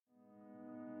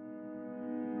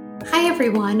Hi,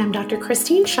 everyone. I'm Dr.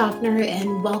 Christine Schaffner,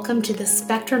 and welcome to the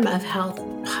Spectrum of Health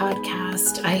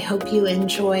podcast. I hope you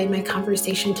enjoy my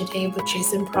conversation today with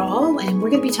Jason Prall, and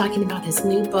we're going to be talking about his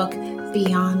new book,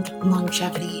 Beyond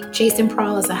Longevity. Jason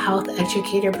Prall is a health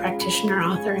educator, practitioner,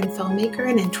 author, and filmmaker,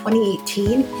 and in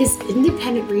 2018, his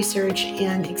independent research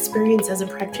and experience as a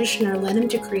practitioner led him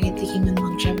to create the Human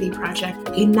Longevity Project,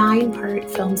 a 9-part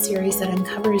film series that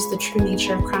uncovers the true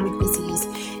nature of chronic disease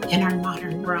in our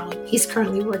modern world. He's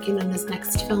currently working on his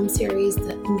next film series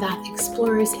that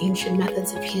explores ancient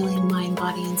methods of healing mind,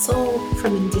 body, and soul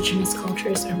from indigenous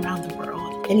cultures around the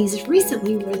world. And he's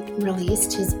recently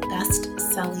released his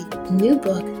best-selling new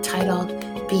book titled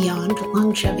Beyond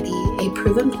Longevity, a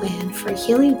proven plan for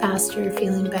healing faster,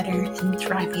 feeling better, and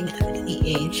thriving at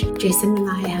any age. Jason and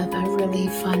I have a really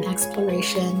fun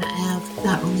exploration of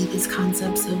not only these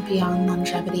concepts of beyond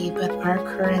longevity, but our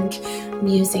current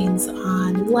musings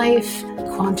on life,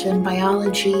 quantum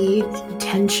biology,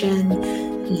 intention,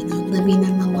 living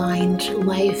an aligned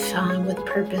life with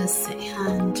purpose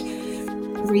and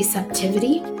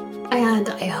receptivity. And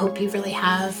I hope you really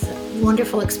have a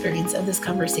wonderful experience of this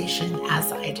conversation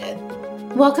as I did.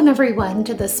 Welcome, everyone,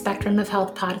 to the Spectrum of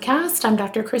Health podcast. I'm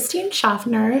Dr. Christine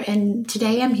Schaffner, and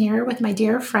today I'm here with my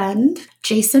dear friend,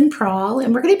 Jason Prall,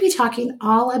 and we're going to be talking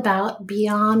all about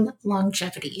beyond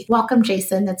longevity. Welcome,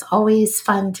 Jason. It's always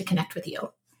fun to connect with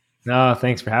you. Oh,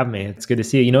 thanks for having me. It's good to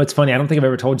see you. It's funny. I don't think I've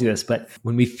ever told you this, but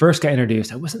when we first got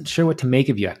introduced, I wasn't sure what to make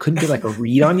of you. I couldn't get like a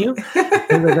read on you.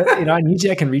 Usually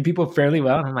I can read people fairly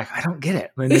well. And I'm like, I don't get it.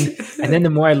 And then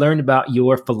the more I learned about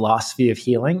your philosophy of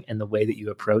healing and the way that you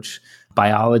approach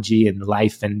biology and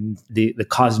life and the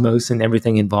cosmos and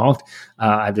everything involved,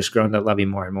 I've just grown to love you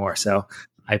more and more. So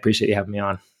I appreciate you having me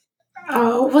on.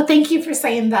 Oh, well, thank you for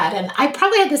saying that. And I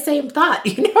probably had the same thought,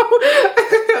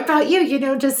 about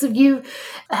you, just you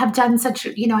have done such,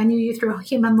 I knew you through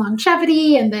Human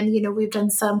Longevity. And then, we've done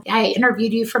I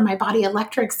interviewed you for my Body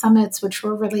Electric Summits, which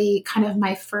were really kind of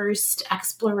my first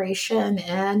exploration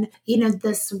in,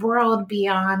 this world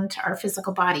beyond our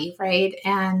physical body, right?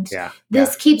 And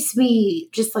this keeps me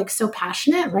just like so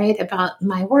passionate, right, about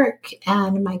my work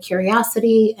and my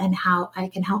curiosity and how I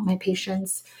can help my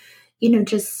patients,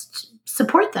 just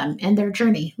support them in their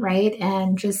journey, right?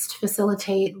 And just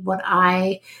facilitate what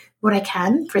I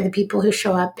can for the people who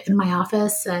show up in my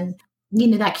office. And,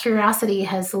 that curiosity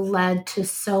has led to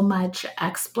so much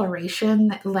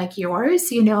exploration like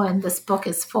yours, and this book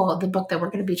is full. The book that we're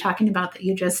going to be talking about that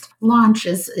you just launched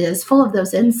is full of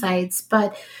those insights.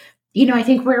 But, I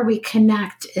think where we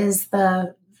connect is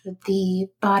the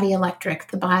body electric,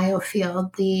 the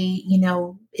biofield, the,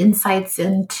 insights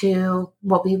into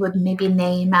what we would maybe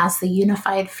name as the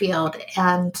unified field.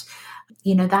 And,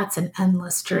 that's an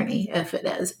endless journey if it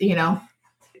is,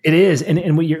 It is.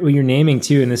 And what you're naming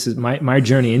too, and this is my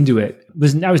journey into it,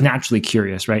 I was naturally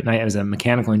curious, right? And I was a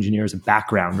mechanical engineer as a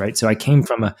background, right? So I came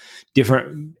from a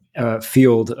different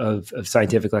field of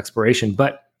scientific exploration.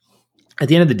 But at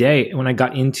the end of the day, when I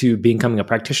got into becoming a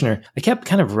practitioner, I kept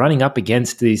kind of running up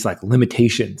against these like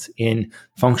limitations in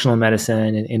functional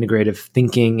medicine and integrative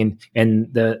thinking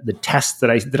and the tests that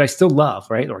I still love,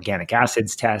 right? Organic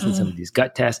acids tests and some of these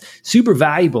gut tests, super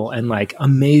valuable and like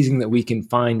amazing that we can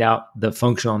find out the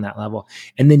function on that level.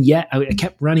 And then yet I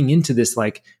kept running into this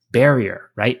like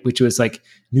barrier, right? Which was like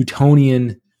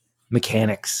Newtonian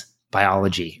mechanics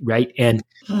biology, right? And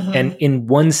in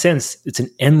one sense, it's an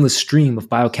endless stream of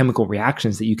biochemical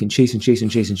reactions that you can chase and chase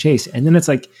and chase and chase. And then it's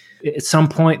like, at some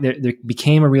point, there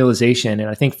became a realization. And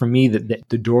I think for me, that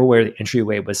the doorway or the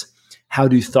entryway was, how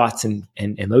do thoughts and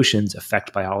emotions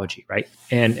affect biology, right?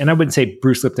 And I wouldn't say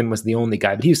Bruce Lipton was the only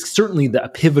guy, but he was certainly the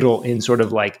pivotal in sort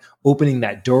of like opening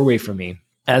that doorway for me,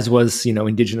 as was,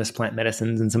 indigenous plant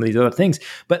medicines and some of these other things.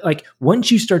 But like,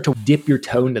 once you start to dip your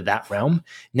toe into that realm,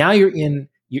 now you're in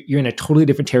a totally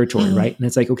different territory, right? And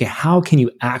it's like, okay, how can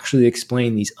you actually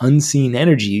explain these unseen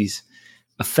energies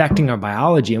affecting our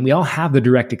biology? And we all have the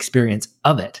direct experience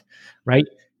of it, right?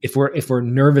 If we're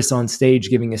nervous on stage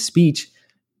giving a speech,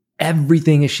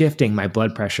 everything is shifting. My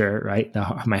blood pressure, right?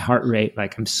 My heart rate,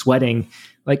 like I'm sweating,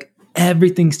 like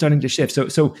everything's starting to shift.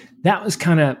 So that was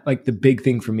kind of like the big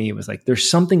thing for me. It was like, there's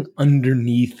something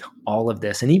underneath all of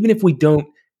this. And even if we don't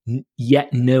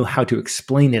yet know how to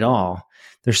explain it all,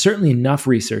 there's certainly enough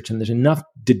research and there's enough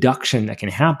deduction that can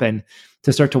happen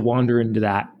to start to wander into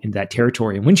that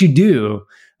territory. And once you do,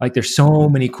 like there's so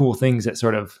many cool things that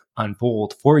sort of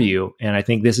unfold for you. And I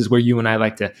think this is where you and I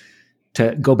like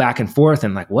to go back and forth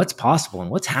and like, what's possible and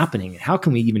what's happening and how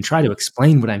can we even try to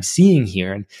explain what I'm seeing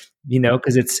here? And,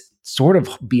 because it's sort of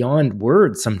beyond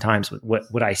words sometimes with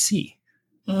what I see.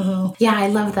 Yeah, I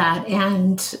love that.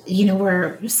 And,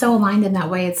 we're so aligned in that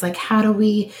way. It's like, how do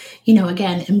we,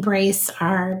 again, embrace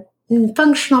our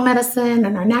functional medicine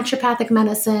and our naturopathic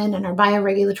medicine and our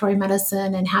bioregulatory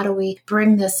medicine? And how do we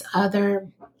bring this other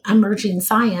emerging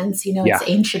science, it's Yeah.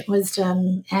 ancient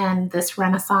wisdom and this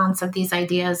renaissance of these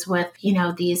ideas with,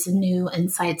 these new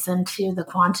insights into the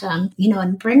quantum,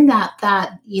 and bring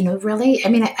really, I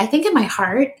mean, I think in my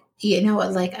heart,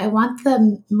 like I want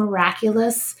the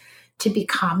miraculous to be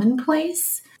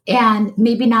commonplace. And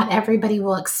maybe not everybody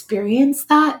will experience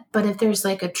that, but if there's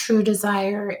like a true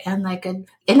desire and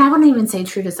and I wouldn't even say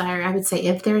true desire, I would say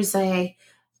if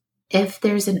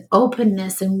there's an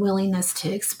openness and willingness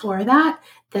to explore that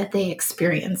they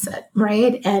experience it,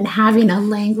 right? And having a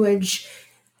language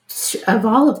of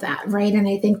all of that, right? And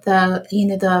I think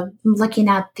the looking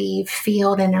at the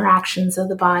field interactions of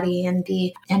the body and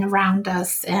around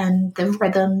us and the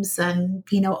rhythms and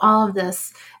all of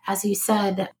this, as you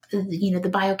said, the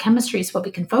biochemistry is what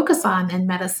we can focus on in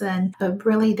medicine, but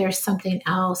really there's something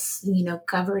else,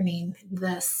 governing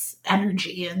this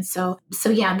energy. And so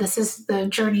yeah, this is the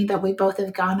journey that we both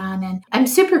have gone on. And I'm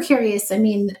super curious. I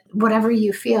mean, whatever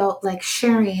you feel like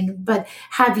sharing, but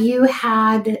have you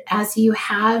had, as you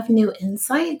have new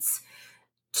insights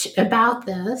about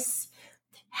this,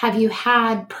 have you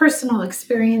had personal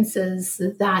experiences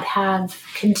that have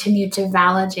continued to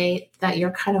validate that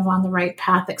you're kind of on the right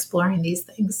path exploring these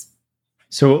things?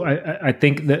 So I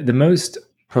think that the most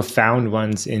profound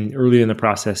ones early in the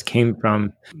process came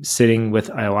from sitting with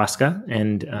ayahuasca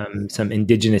and some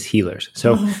indigenous healers.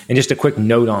 So, and just a quick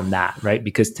note on that, right?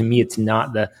 Because to me, it's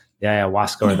not the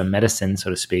ayahuasca or the medicine, so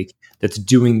to speak, that's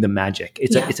doing the magic.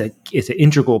 It's an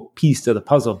integral piece to the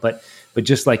puzzle. But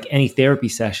just like any therapy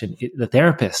session, the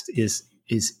therapist is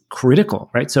critical,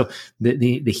 right? So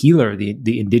the healer,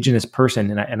 the indigenous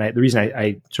person, and the reason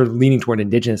I sort of leaning toward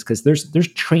indigenous, because there's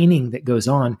training that goes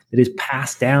on that is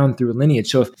passed down through a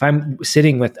lineage. So if I'm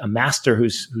sitting with a master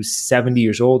who's 70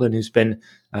 years old and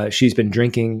she's been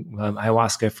drinking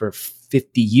ayahuasca for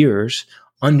 50 years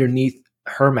underneath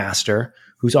her master,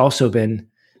 who's also been,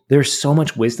 there's so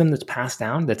much wisdom that's passed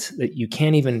down that you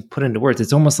can't even put into words.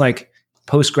 It's almost like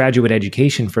postgraduate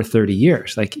education for 30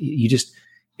 years. Like you just,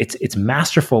 it's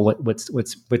masterful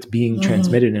what's being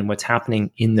transmitted and what's happening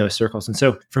in those circles. And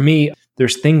so for me,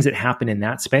 there's things that happen in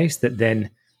that space that then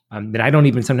that I don't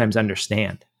even sometimes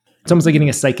understand. It's almost like getting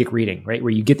a psychic reading, right?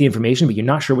 Where you get the information, but you're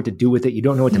not sure what to do with it. You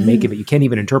don't know what to make of it. You can't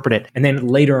even interpret it. And then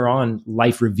later on,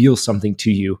 life reveals something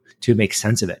to you to make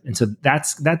sense of it. And so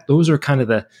those are kind of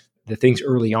the things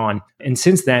early on. And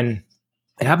since then,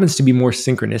 it happens to be more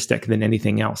synchronistic than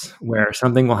anything else, where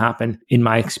something will happen in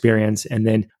my experience, and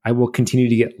then I will continue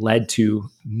to get led to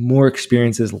more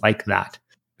experiences like that.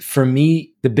 For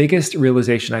me, the biggest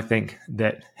realization I think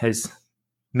that has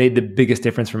made the biggest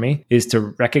difference for me is to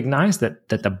recognize that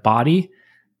the body,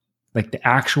 like the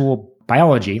actual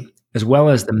biology, as well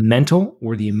as the mental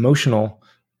or the emotional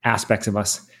aspects of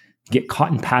us, get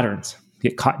caught in patterns,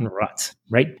 get caught in ruts,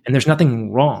 right? And there's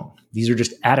nothing wrong. These are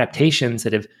just adaptations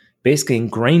that have basically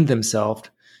ingrained themselves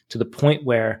to the point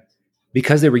where,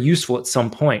 because they were useful at some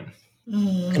point,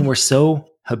 and we're so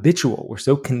habitual, we're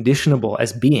so conditionable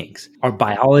as beings. Our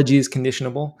biology is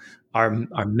conditionable, our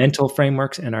mental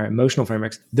frameworks and our emotional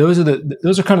frameworks. Those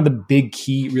are kind of the big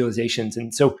key realizations.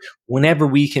 And so whenever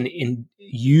we can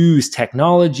use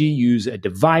technology, use a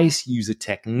device, use a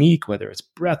technique, whether it's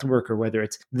breath work or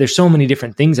there's so many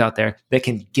different things out there that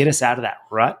can get us out of that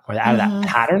rut or out of that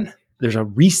pattern, there's a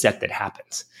reset that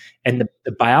happens. And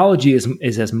the biology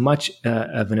is as much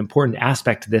of an important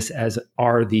aspect to this as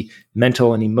are the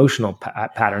mental and emotional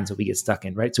patterns that we get stuck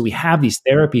in, right? So we have these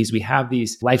therapies, we have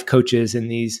these life coaches and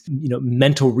these,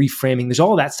 mental reframing. There's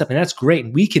all that stuff, and that's great.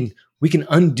 And we can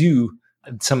undo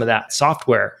some of that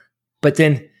software, but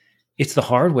then it's the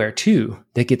hardware too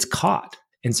that gets caught.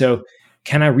 And so,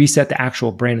 can I reset the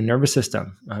actual brain and nervous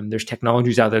system? There's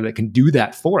technologies out there that can do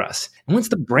that for us. And once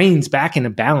the brain's back in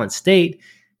a balanced state,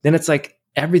 then it's like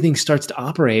everything starts to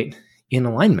operate in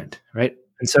alignment, right?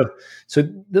 And so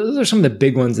those are some of the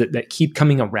big ones that keep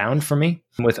coming around for me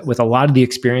with a lot of the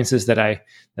experiences that I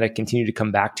continue to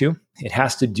come back to. It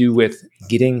has to do with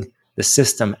getting the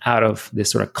system out of this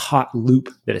sort of caught loop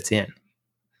that it's in.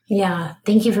 Yeah,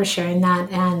 thank you for sharing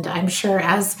that. And I'm sure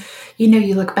as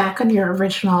you look back on your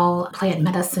original plant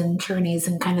medicine journeys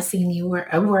and kind of seeing you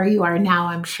where you are now,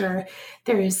 I'm sure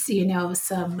there's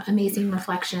some amazing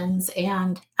reflections.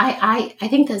 And I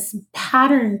think this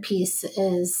pattern piece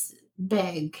is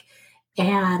big.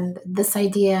 And this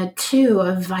idea too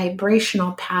of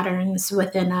vibrational patterns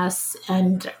within us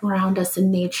and around us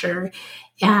in nature,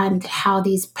 and how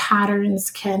these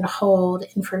patterns can hold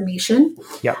information,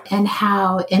 Yep. and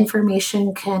how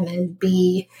information can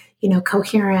be,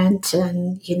 coherent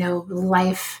and,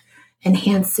 life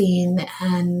enhancing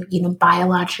and,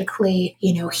 biologically,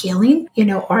 healing,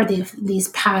 or these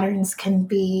patterns can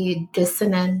be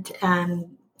dissonant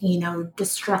and,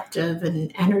 destructive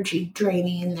and energy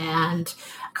draining and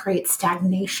create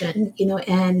stagnation,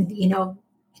 and,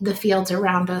 the fields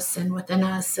around us and within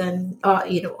us and,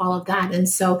 all of that. And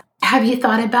so have you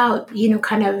thought about,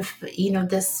 kind of,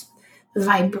 this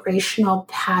vibrational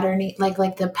patterning,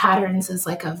 like the patterns is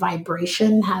like a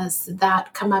vibration? Has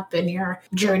that come up in your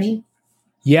journey?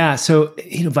 Yeah. So,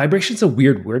 vibration is a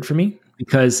weird word for me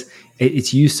because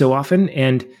it's used so often.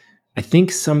 And I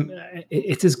think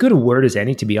it's as good a word as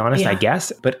any, to be honest, I Yeah.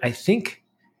 guess. But I think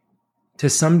to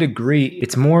some degree,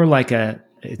 it's more like a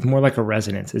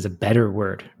resonance is a better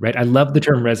word, right? I love the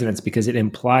term resonance because it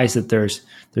implies that there's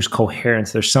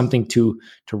coherence, there's something to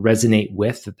resonate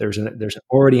with, that there's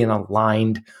already an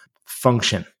aligned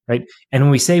function, right? And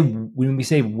when we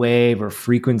say wave or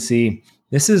frequency,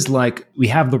 this is like we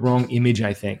have the wrong image.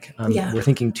 I think Yeah. we're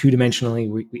thinking two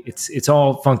dimensionally. It's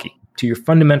all funky. To your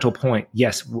fundamental point,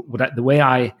 yes, the way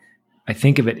I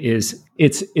think of it is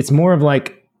it's more of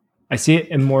like I see it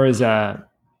and more as I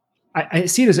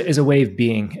see it as a way of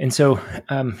being. And so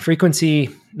frequency,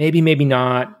 maybe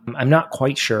not. I'm not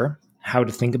quite sure how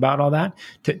to think about all that.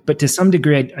 But to some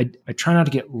degree, I try not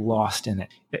to get lost in it.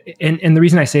 And the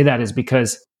reason I say that is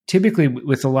because typically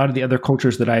with a lot of the other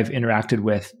cultures that I've interacted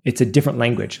with, it's a different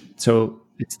language. So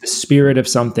it's the spirit of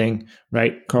something,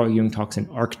 right? Carl Jung talks in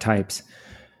archetypes.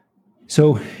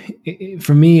 So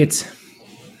for me, it's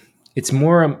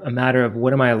more a matter of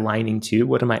what am I aligning to?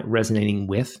 What am I resonating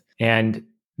with? And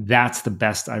that's the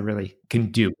best I really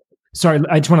can do. Sorry,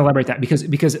 I just want to elaborate that because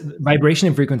vibration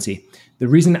and frequency. The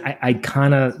reason I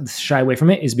kind of shy away from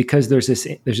it is because there's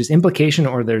this implication,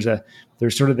 or there's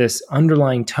sort of this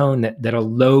underlying tone that a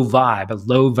low vibe, a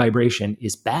low vibration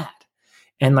is bad.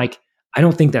 And like, I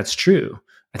don't think that's true.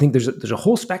 I think there's a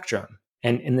whole spectrum.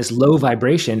 And in this low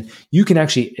vibration, you can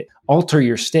actually alter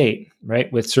your state,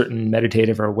 right, with certain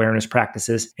meditative or awareness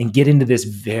practices and get into this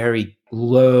very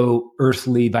low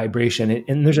earthly vibration.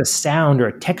 And there's a sound or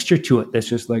a texture to it that's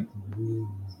just like,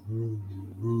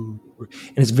 and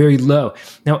it's very low.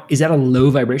 Now, is that a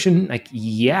low vibration? Like,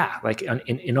 yeah, like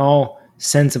in all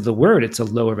sense of the word, it's a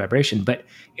lower vibration, but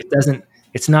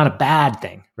it's not a bad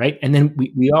thing, right? And then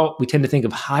we tend to think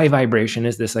of high vibration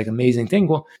as this like amazing thing.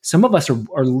 Well, some of us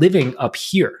are living up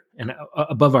here and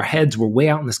above our heads. We're way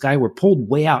out in the sky. We're pulled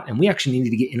way out, and we actually need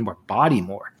to get into our body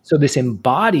more. So this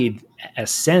embodied a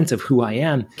sense of who I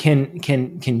am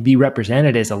can be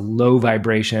represented as a low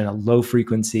vibration, a low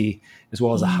frequency, as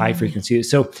well as a high frequency.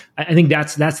 So I think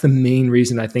that's the main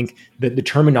reason. I think that the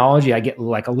terminology, I get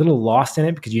like a little lost in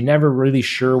it because you're never really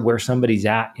sure where somebody's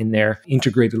at in their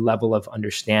integrated level of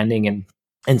understanding.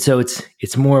 And so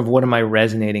it's more of what am I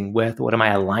resonating with? What am I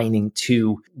aligning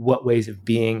to? What ways of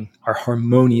being are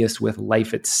harmonious with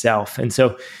life itself? And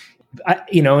so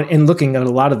in looking at a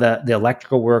lot of the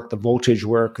electrical work, the voltage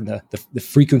work, and the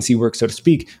frequency work, so to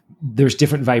speak, there's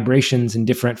different vibrations and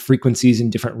different frequencies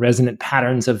and different resonant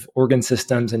patterns of organ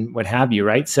systems and what have you,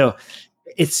 right? So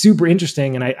it's super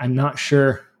interesting, and I'm not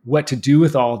sure what to do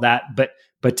with all that,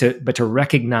 but to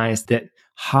recognize that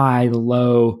high,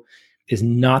 low is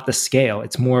not the scale.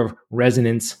 It's more of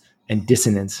resonance and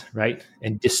dissonance, right?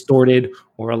 And distorted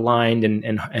or aligned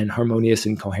and harmonious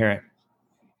and coherent.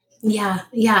 Yeah,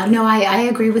 yeah, no, I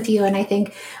agree with you. And I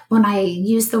think when I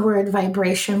use the word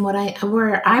vibration,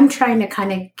 where I'm trying to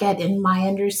kind of get in my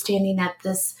understanding at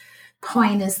this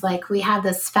point is like we have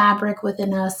this fabric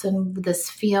within us and this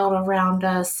field around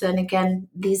us. And again,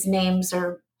 these names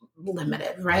are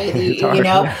limited, right? It's hard,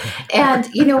 yeah. And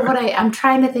what I'm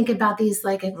trying to think about these,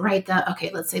 like, right,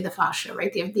 okay, let's say the fascia,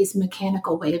 right? They have these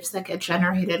mechanical waves that get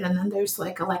generated, and then there's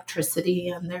like electricity,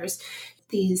 and there's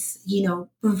these,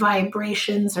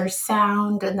 vibrations or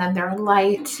sound, and then there's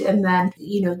light, and then,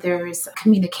 there's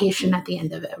communication at the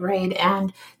end of it, right?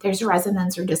 And there's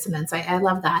resonance or dissonance. I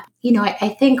love that.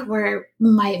 I think where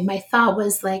my thought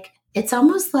was like, it's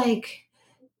almost like,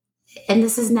 and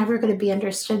this is never going to be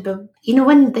understood, but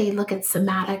when they look at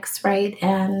somatics, right,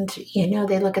 and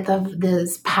they look at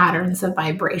those patterns of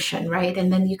vibration, right,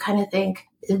 and then you kind of think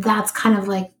that's kind of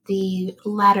like the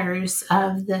letters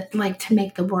of the, like, to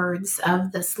make the words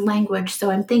of this language.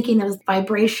 So I'm thinking of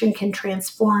vibration can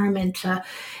transform into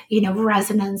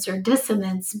resonance or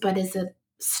dissonance, but is it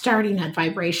starting at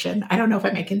vibration. I don't know if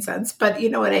I'm making sense, but you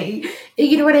know what I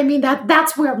mean?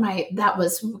 That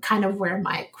was kind of where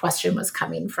my question was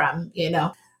coming from, you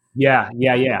know? Yeah.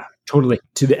 Totally.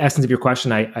 To the essence of your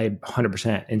question, I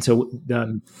 100%. And so,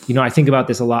 I think about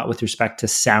this a lot with respect to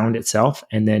sound itself,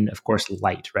 and then of course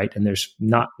light, right? And there's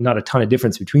not a ton of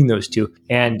difference between those two.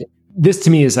 And this to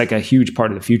me is like a huge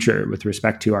part of the future with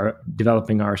respect to our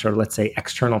developing our sort of, let's say,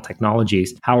 external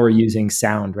technologies, how we're using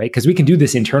sound, right? Because we can do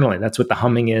this internally. That's what the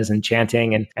humming is, and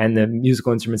chanting, and the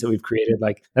musical instruments that we've created.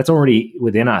 Like, that's already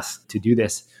within us to do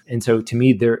this. And so to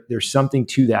me, there's something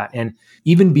to that. And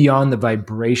even beyond the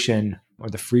vibration or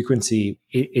the frequency,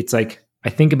 it's like, I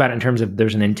think about it in terms of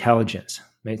there's an intelligence,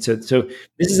 right? So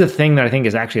this is a thing that I think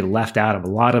is actually left out of a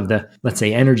lot of the, let's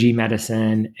say, energy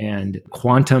medicine and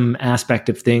quantum aspect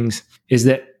of things, is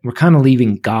that we're kind of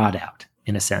leaving God out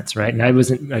in a sense, right? And I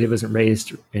wasn't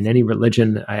raised in any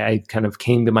religion. I kind of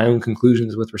came to my own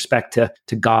conclusions with respect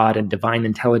to God and divine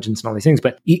intelligence and all these things.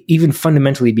 But even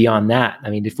fundamentally beyond that, I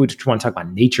mean, if we just want to talk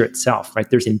about nature itself, right?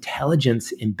 There's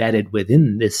intelligence embedded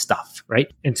within this stuff,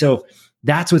 right? And so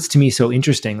that's what's to me so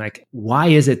interesting. Like, why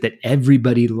is it that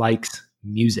everybody likes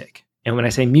music? And when I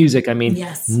say music, I mean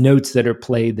notes that are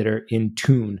played that are in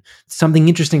tune. Something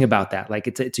interesting about that. Like,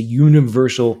 it's a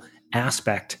universal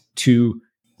aspect to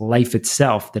life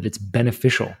itself, that it's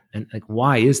beneficial. And like,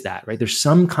 why is that, right? There's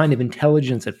some kind of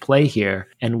intelligence at play here,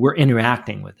 and we're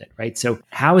interacting with it, right? So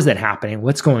how is that happening?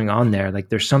 What's going on there? Like,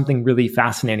 there's something really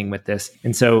fascinating with this.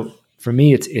 And so for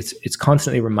me, it's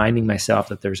constantly reminding myself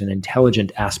that there's an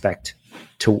intelligent aspect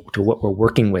to what we're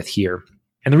working with here.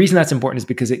 And the reason that's important is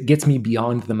because it gets me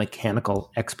beyond the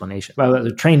mechanical explanation. Well, I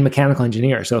was a trained mechanical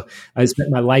engineer, so I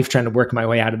spent my life trying to work my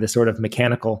way out of this sort of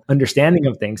mechanical understanding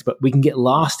of things, but we can get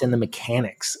lost in the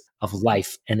mechanics of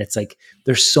life. And it's like,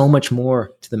 there's so much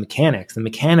more to the mechanics. The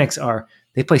mechanics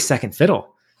they play second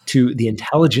fiddle to the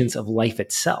intelligence of life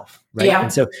itself, right? Yeah.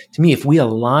 And so to me, if we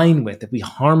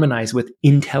harmonize with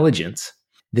intelligence,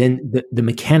 then the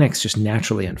mechanics just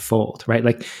naturally unfold, right?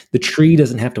 Like, the tree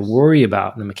doesn't have to worry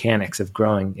about the mechanics of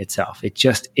growing itself. It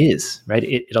just is, right?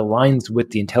 It aligns with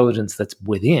the intelligence that's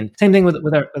within. Same thing with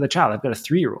a child. I've got a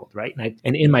 3-year-old, right?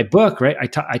 And in my book, right,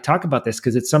 I talk about this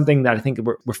because it's something that I think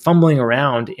we're fumbling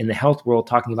around in the health world,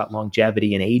 talking about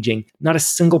longevity and aging. Not a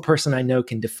single person I know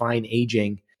can define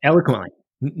aging eloquently.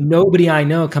 Nobody I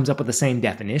know comes up with the same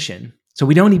definition. So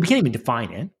we can't even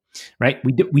define it. Right?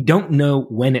 We don't know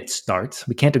when it starts.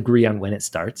 We can't agree on when it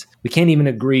starts. We can't even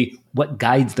agree what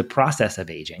guides the process of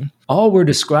aging. All we're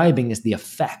describing is the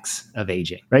effects of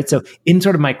aging, right? So in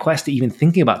sort of my quest to even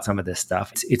thinking about some of this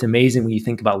stuff, it's amazing when you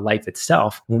think about life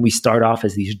itself. When we start off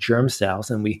as these germ cells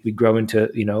and we grow into,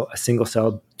 a single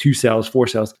cell, 2 cells, 4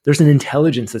 cells, there's an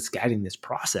intelligence that's guiding this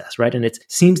process, right? And it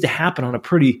seems to happen on a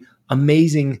pretty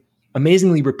amazingly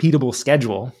repeatable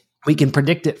schedule. We can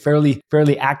predict it fairly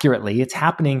accurately. It's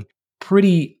happening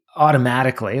pretty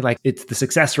automatically. Like, the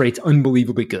success rate's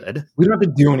unbelievably good. We don't have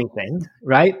to do anything,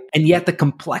 right? And yet the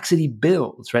complexity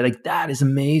builds, right? Like, that is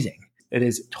amazing. It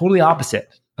is totally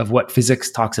opposite of what physics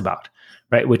talks about,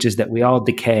 right? Which is that we all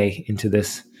decay into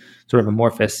this sort of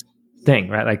amorphous thing,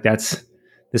 right? Like, that's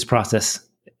this process.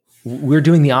 We're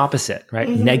doing the opposite, right?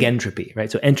 Mm-hmm. Neg entropy, right?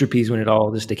 So entropy is when it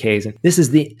all just decays. And this is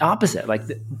the opposite. Like,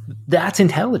 that's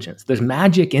intelligence. There's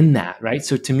magic in that, right?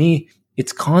 So to me,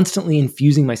 it's constantly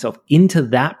infusing myself into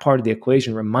that part of the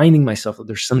equation, reminding myself that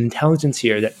there's some intelligence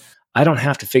here, that I don't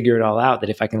have to figure it all out, that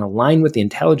if I can align with the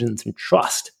intelligence and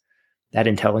trust that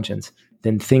intelligence,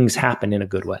 then things happen in a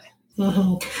good way.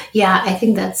 Mm-hmm. Yeah, I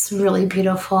think that's really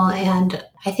beautiful. And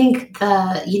I think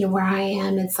where I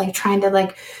am, it's like trying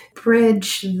to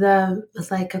bridge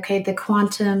the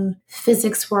quantum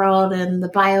physics world and the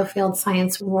biofield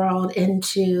science world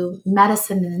into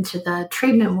medicine and into the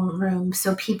treatment room,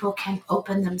 so people can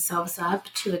open themselves up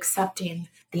to accepting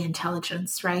the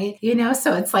intelligence, right?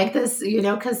 So it's like this,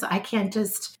 because I can't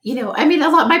just,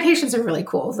 my patients are really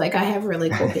cool. Like, I have really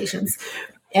cool patients.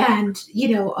 And,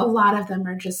 a lot of them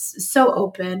are just so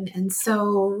open and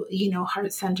so,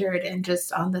 heart-centered and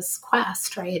just on this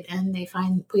quest, right? And they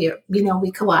find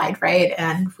we collide, right?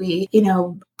 And we,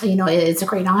 it's a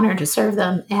great honor to serve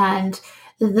them. And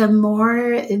the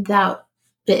more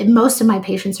that most of my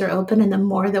patients are open, and the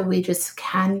more that we just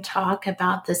can talk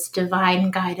about this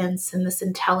divine guidance and this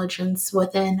intelligence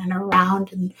within and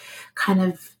around, and kind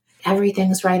of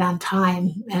everything's right on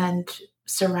time, and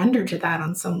surrender to that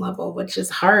on some level, which is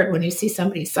hard when you see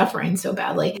somebody suffering so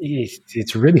badly.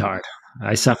 It's really hard.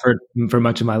 I suffered for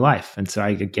much of my life. And so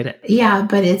I could get it. Yeah,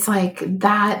 but it's like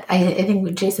that. I think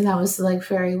with Jason, that was like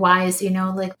very wise,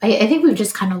 like I think we've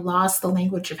just kind of lost the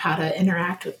language of how to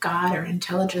interact with God or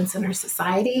intelligence in our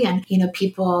society. And,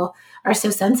 people are so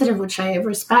sensitive, which I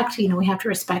respect. We have to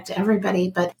respect everybody,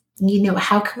 but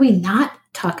how can we not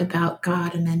talk about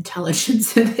God and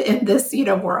intelligence in this,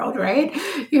 world, right?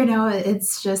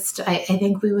 It's just, I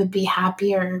think we would be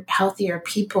happier, healthier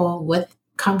people with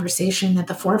conversation at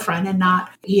the forefront and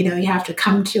not, you have to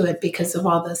come to it because of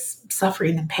all this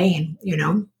suffering and pain.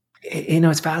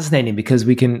 It's fascinating because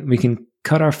we can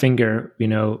cut our finger,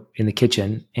 in the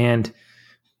kitchen and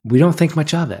we don't think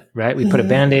much of it, right? We put a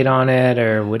Band-Aid on it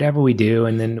or whatever we do,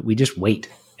 and then we just wait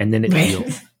and then it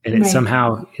heals. And it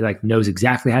somehow like knows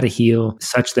exactly how to heal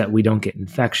such that we don't get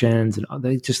infections and all.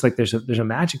 Just like there's a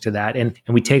magic to that. And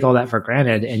we take all that for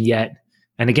granted. And yet,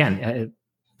 and again,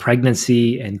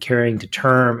 pregnancy and carrying to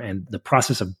term and the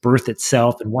process of birth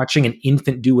itself and watching an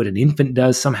infant do what an infant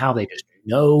does, somehow they just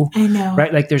know. I know.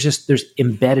 Right? Like there's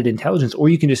embedded intelligence, or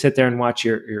you can just sit there and watch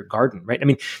your garden, right? I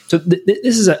mean, so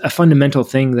this is a fundamental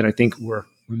thing that I think we're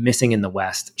missing in the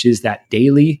West, which is that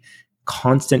daily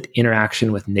constant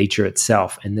interaction with nature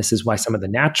itself. And this is why some of the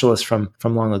naturalists from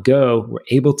long ago were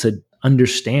able to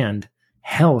understand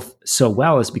health so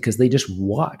well, is because they just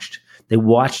watched. They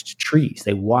watched trees,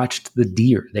 they watched the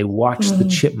deer, they watched the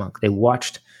chipmunk, they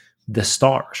watched the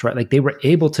stars, right? Like they were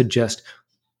able to just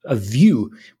view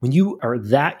when you are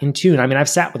that in tune. I mean, I've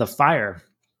sat with a fire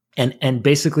and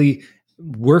basically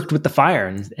worked with the fire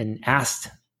and asked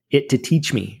it to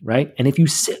teach me, right? And if you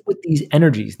sit with these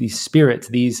energies, these spirits,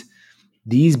 these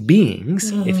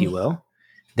beings, if you will,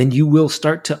 then you will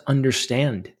start to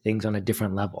understand things on a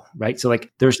different level, right? So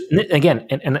like there's, again,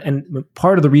 and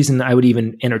part of the reason I would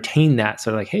even entertain that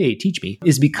sort of like, hey, teach me,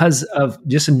 is because of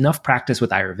just enough practice with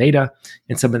Ayurveda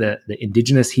and some of the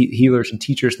indigenous healers and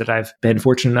teachers that I've been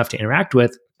fortunate enough to interact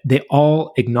with. They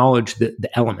all acknowledge the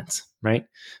elements, right?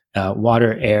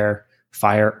 Water, air,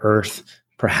 fire, earth,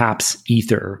 perhaps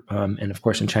ether. And of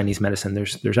course, in Chinese medicine,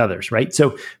 there's others, right?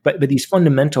 So, but these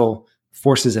fundamental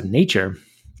forces of nature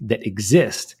that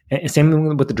exist, and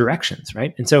same with the directions,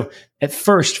 right? And so at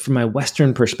first, from my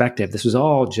Western perspective, this was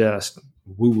all just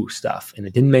woo-woo stuff, and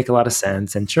it didn't make a lot of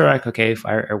sense. And sure, like, okay,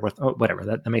 fire, air, whatever,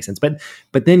 that makes sense. But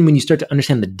then when you start to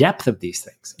understand the depth of these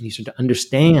things, and you start to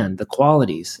understand the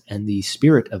qualities and the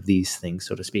spirit of these things,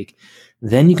 so to speak,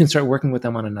 then you can start working with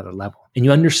them on another level. And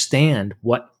you understand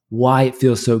why it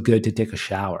feels so good to take a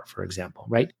shower, for example,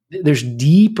 right? There's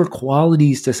deeper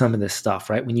qualities to some of this stuff,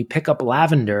 right? When you pick up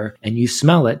lavender and you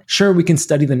smell it, sure, we can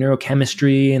study the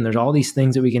neurochemistry and there's all these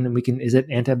things that we can, is it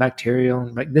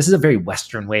antibacterial? Right? This is a very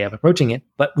Western way of approaching it.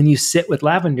 But when you sit with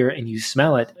lavender and you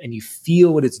smell it and you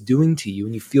feel what it's doing to you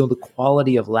and you feel the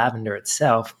quality of lavender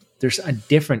itself, there's a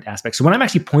different aspect. So what I'm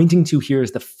actually pointing to here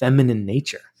is the feminine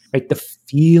nature, right? The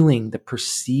feeling, the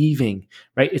perceiving,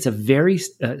 right? It's a very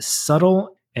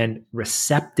subtle and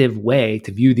receptive way to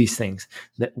view these things,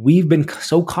 that we've been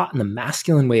so caught in the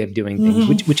masculine way of doing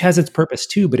things, which has its purpose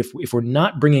too. But if we're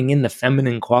not bringing in the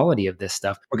feminine quality of this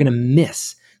stuff, we're going to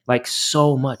miss like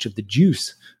so much of the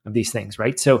juice of these things,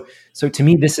 right? So to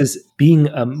me, this is being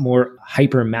a more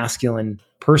hyper masculine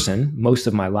person most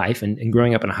of my life, and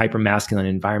growing up in a hyper masculine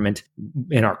environment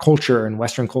in our culture and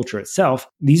Western culture itself.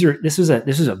 This is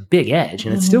a big edge,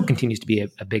 and it still continues to be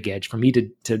a big edge for me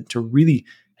to really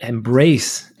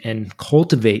embrace and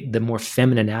cultivate the more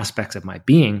feminine aspects of my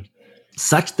being,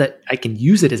 such that I can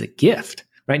use it as a gift,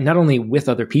 right? Not only with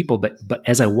other people, but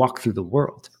as I walk through the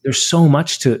world. There's so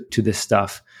much to this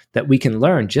stuff that we can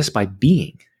learn just by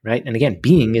being, right? And again,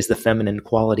 being is the feminine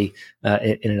quality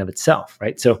in and of itself,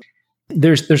 right? So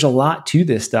there's a lot to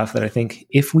this stuff that I think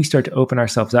if we start to open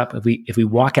ourselves up, if we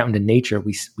walk out into nature,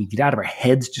 we get out of our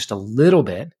heads just a little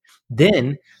bit,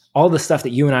 then all the stuff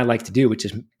that you and I like to do, which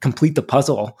is complete the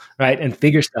puzzle, right? And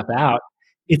figure stuff out.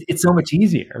 It's so much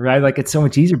easier, right? Like it's so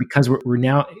much easier because we're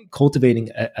now cultivating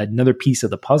another piece of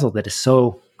the puzzle that is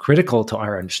so critical to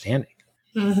our understanding.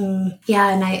 Yeah,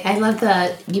 and I love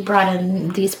that you brought in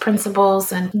these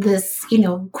principles and this,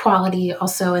 quality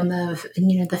also in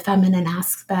the feminine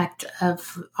aspect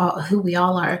of who we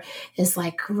all are, is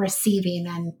like receiving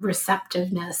and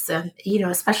receptiveness, and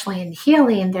especially in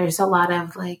healing, there's a lot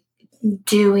of like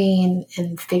doing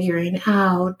and figuring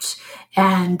out,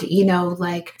 and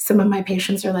like some of my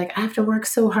patients are like, I have to work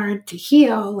so hard to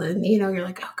heal, and you're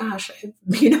like, oh gosh,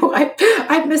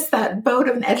 I missed that boat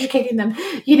of educating them,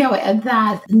 and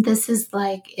that this is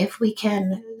like, if we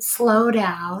can slow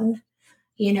down,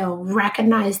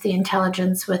 recognize the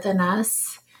intelligence within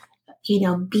us,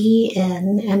 be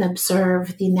in and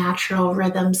observe the natural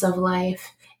rhythms of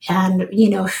life, and,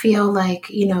 feel like,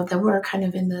 that we're kind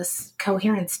of in this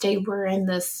coherent state, we're in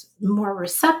this more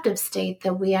receptive state,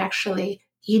 that we actually,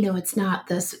 it's not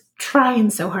this trying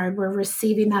so hard. We're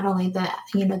receiving not only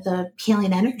the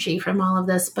healing energy from all of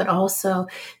this, but also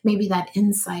maybe that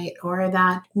insight or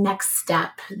that next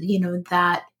step,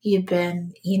 that you've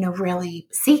been, really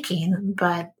seeking.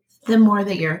 But the more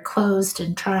that you're closed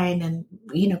and trying and,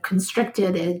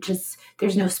 constricted, it just,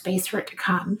 there's no space for it to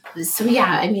come. So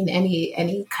yeah, I mean,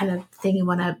 any kind of thing you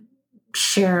want to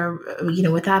share,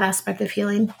 with that aspect of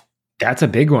healing? That's a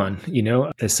big one.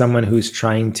 As someone who's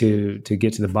trying to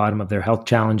get to the bottom of their health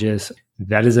challenges,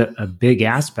 that is a big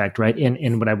aspect, right?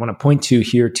 And what I want to point to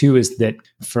here too is that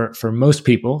for most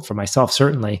people, for myself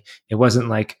certainly, it wasn't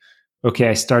like, okay,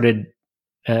 I started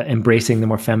embracing the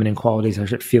more feminine qualities. I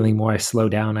started feeling more. I slow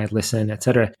down. I listen, et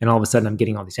cetera. And all of a sudden, I'm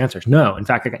getting all these answers. No, in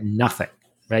fact, I got nothing.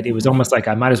 Right? It was almost like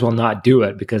I might as well not do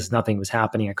it because nothing was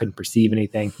happening. I couldn't perceive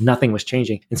anything. Nothing was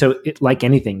changing. And so, like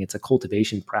anything, it's a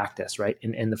cultivation practice, right?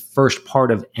 And the first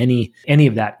part of any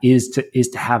of that is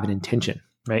to have an intention,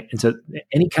 right? And so,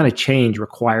 any kind of change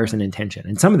requires an intention.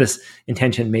 And some of this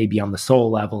intention may be on the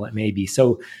soul level. It may be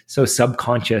so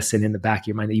subconscious and in the back of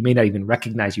your mind that you may not even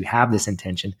recognize you have this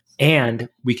intention. And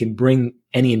we can bring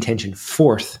any intention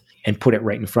forth and put it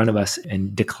right in front of us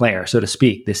and declare, so to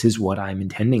speak, this is what I'm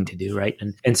intending to do, right?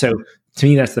 And so to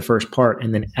me, that's the first part.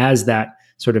 And then as that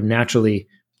sort of naturally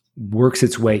works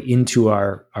its way into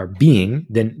our being,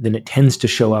 then it tends to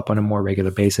show up on a more regular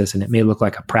basis. And it may look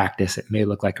like a practice. It may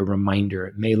look like a reminder.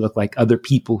 It may look like other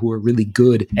people who are really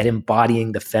good at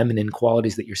embodying the feminine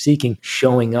qualities that you're seeking,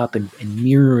 showing up and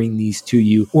mirroring these to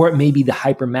you. Or it may be the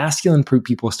hyper masculine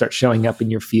people start showing up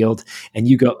in your field and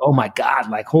you go, oh my God,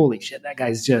 like, holy shit, that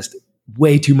guy's just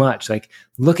way too much. Like,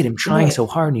 look at him trying so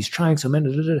hard and he's trying so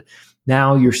many.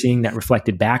 Now you're seeing that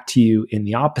reflected back to you in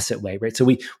the opposite way, right? So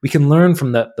we can learn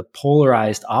from the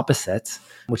polarized opposites,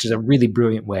 which is a really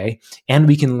brilliant way. And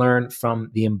we can learn from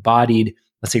the embodied,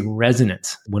 let's say,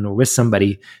 resonance when we're with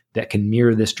somebody that can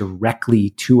mirror this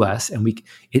directly to us. And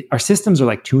our systems are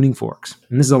like tuning forks.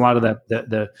 And this is a lot of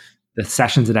the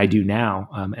sessions that I do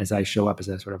now as I show up as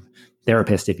a sort of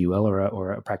therapist, if you will,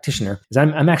 or a practitioner, is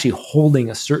I'm actually holding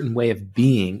a certain way of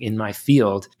being in my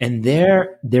field, and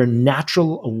their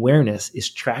natural awareness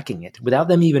is tracking it without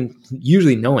them even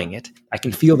usually knowing it. I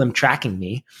can feel them tracking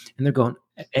me, and they're going,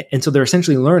 and so they're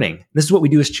essentially learning. This is what we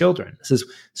do as children. This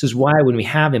is why when we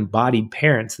have embodied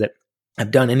parents that have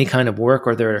done any kind of work,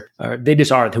 or they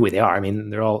just are who they are. I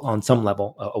mean, they're all on some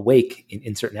level awake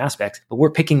in certain aspects, but we're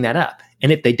picking that up.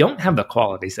 And if they don't have the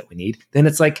qualities that we need, then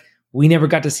it's like we never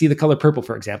got to see the color purple,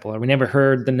 for example, or we never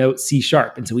heard the note C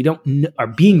sharp. And so our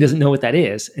being doesn't know what that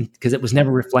is, and because it was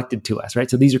never reflected to us, right?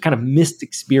 So these are kind of missed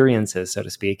experiences, so to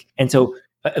speak. And so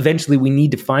eventually we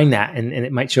need to find that, and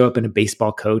it might show up in a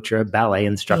baseball coach or a ballet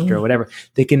instructor or whatever.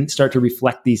 They can start to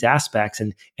reflect these aspects,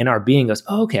 and our being goes,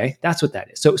 oh, okay, that's what that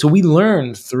is. So we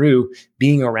learn through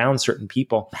being around certain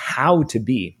people how to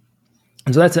be.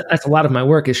 And so that's a lot of my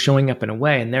work is showing up in a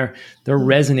way, and they're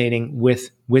resonating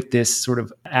with this sort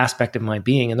of aspect of my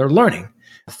being, and they're learning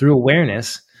through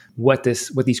awareness what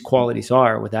these qualities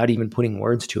are without even putting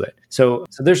words to it. So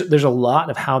there's a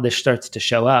lot of how this starts to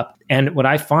show up. And what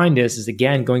I find is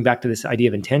again, going back to this idea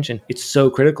of intention, it's so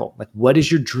critical. Like, what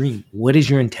is your dream? What is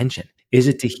your intention? Is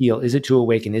it to heal? Is it to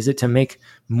awaken? Is it to make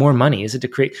more money? Is it to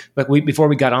create? Like before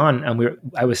we got on,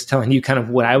 I was telling you kind of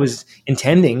what I was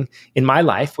intending in my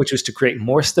life, which was to create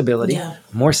more stability,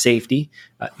 more safety,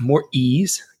 more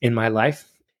ease in my life.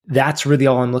 That's really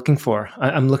all I'm looking for.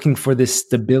 I'm looking for this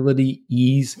stability,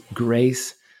 ease,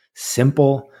 grace,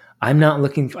 simple. I'm not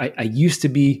looking for, I used to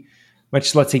be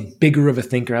much, let's say, bigger of a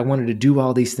thinker. I wanted to do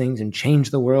all these things and change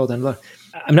the world. And look,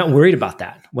 I'm not worried about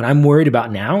that. What I'm worried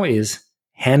about now is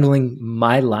handling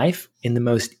my life in the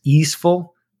most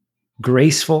easeful,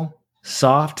 graceful,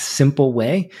 soft, simple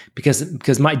way,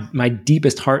 because my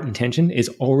deepest heart intention is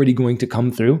already going to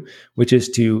come through, which is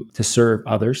to serve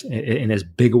others in as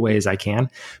big a way as I can.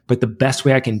 But the best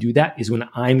way I can do that is when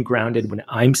I'm grounded, when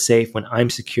I'm safe, when I'm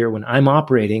secure, when I'm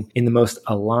operating in the most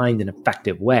aligned and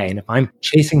effective way. And if I'm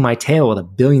chasing my tail with a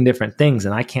billion different things,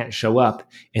 then I can't show up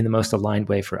in the most aligned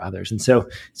way for others. And so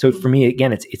for me,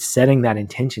 again, it's setting that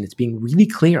intention. It's being really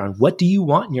clear on what do you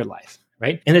want in your life,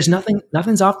 right? And there's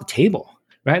nothing's off the table.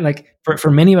 Right? Like for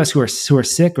many of us who are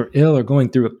sick or ill or going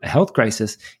through a health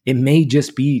crisis, it may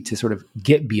just be to sort of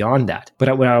get beyond that.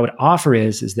 But what I would offer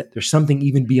is that there's something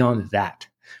even beyond that.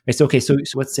 Right? So, okay, so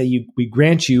let's say we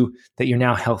grant you that you're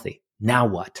now healthy. Now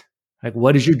what? Like,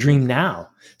 what is your dream now?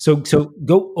 So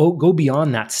go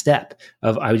beyond that step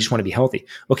of, I just want to be healthy.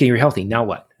 Okay, you're healthy. Now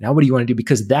what? Now what do you want to do?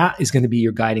 Because that is going to be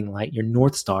your guiding light, your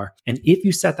North Star. And if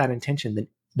you set that intention,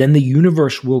 then the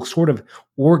universe will sort of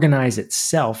organize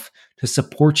itself to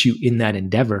support you in that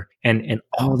endeavor. And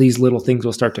all these little things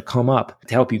will start to come up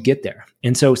to help you get there.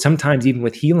 And so sometimes even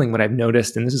with healing, what I've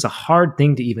noticed, and this is a hard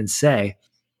thing to even say,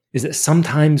 is that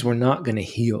sometimes we're not going to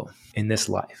heal in this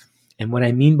life. And what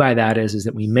I mean by that is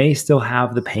that we may still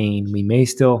have the pain, we may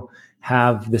still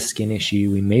have the skin issue,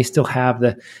 we may still have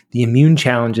the immune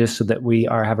challenges so that we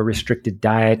have a restricted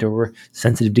diet or we're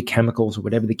sensitive to chemicals or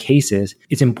whatever the case is.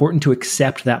 It's important to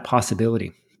accept that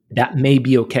possibility. That may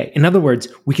be okay. In other words,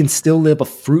 we can still live a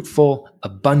fruitful,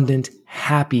 abundant,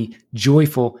 happy,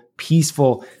 joyful,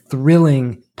 peaceful,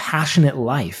 thrilling, passionate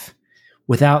life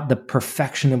without the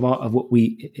perfection of what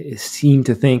we seem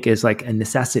to think is like a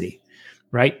necessity.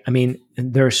 Right? I mean,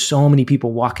 there are so many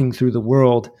people walking through the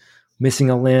world, missing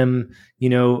a limb,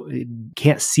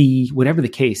 can't see, whatever the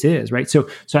case is, right? So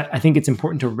I think it's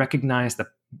important to recognize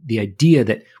the idea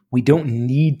that we don't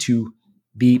need to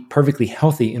be perfectly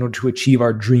healthy in order to achieve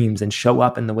our dreams and show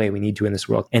up in the way we need to in this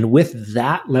world. And with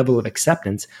that level of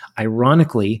acceptance,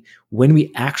 ironically, when we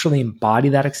actually embody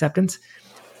that acceptance,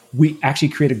 we actually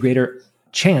create a greater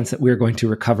chance that we're going to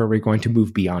recover, we're going to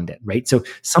move beyond it, right? So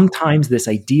sometimes this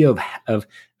idea of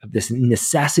this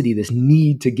necessity, this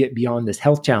need to get beyond this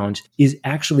health challenge is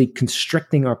actually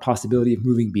constricting our possibility of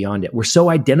moving beyond it. We're so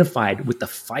identified with the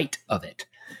fight of it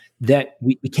that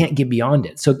we can't get beyond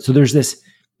it. So there's this,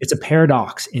 it's a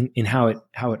paradox in how it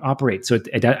operates. So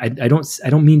I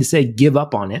don't mean to say give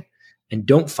up on it and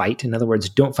don't fight. In other words,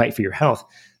 don't fight for your health,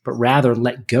 but rather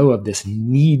let go of this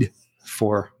need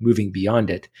for moving beyond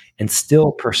it and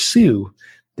still pursue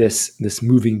this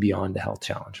moving beyond the health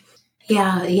challenge.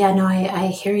 Yeah, no, I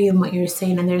hear you in what you're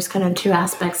saying. And there's kind of two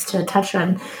aspects to touch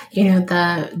on,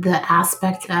 the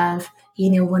aspect of,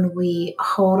 when we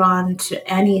hold on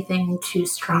to anything too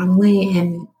strongly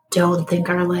and don't think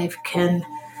our life can,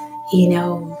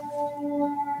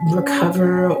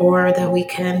 recover, or that we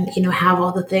can, have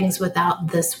all the things without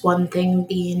this one thing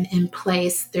being in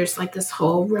place. There's like this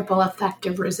whole ripple effect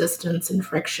of resistance and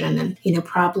friction and,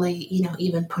 probably,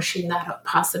 even pushing that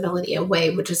possibility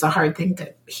away, which is a hard thing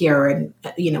to hear and,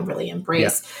 really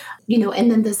embrace. Yeah.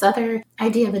 And then this other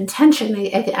idea of intention,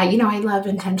 I love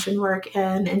intention work,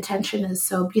 and intention is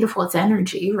so beautiful. It's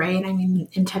energy, right? I mean,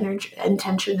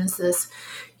 intention is this,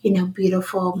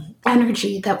 beautiful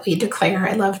energy that we declare.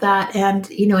 I love that. And,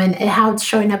 and how it's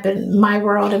showing up in my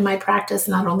world and my practice,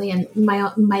 not only in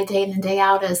my day in and day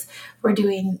out, as we're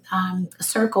doing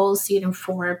circles,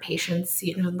 for patients,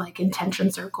 like intention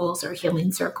circles or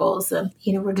healing circles. And,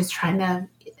 we're just trying to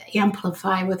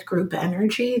amplify with group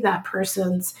energy that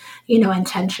person's,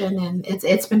 intention. And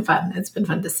it's been fun. It's been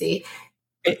fun to see.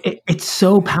 It's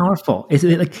so powerful.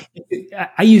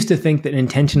 I used to think that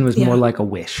intention was more like a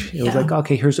wish. It was like,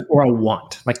 okay, or a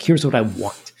want. Like, here's what I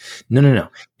want. No.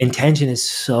 Intention is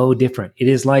so different. It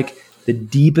is like the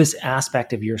deepest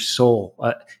aspect of your soul,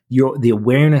 the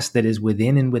awareness that is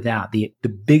within and without. The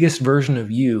biggest version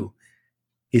of you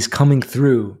is coming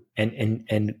through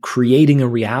and creating a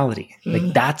reality.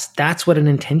 Like that's what an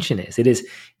intention is. It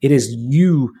is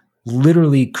you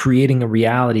literally creating a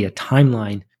reality, a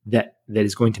timeline that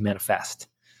is going to manifest.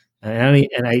 And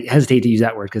I hesitate to use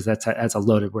that word because that's a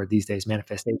loaded word these days,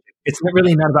 manifestation. It's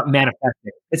really not about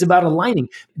manifesting. It's about aligning.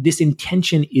 This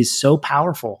intention is so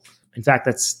powerful. In fact,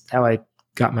 that's how I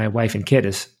got my wife and kid,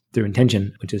 is through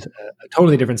intention, which is a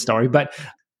totally different story.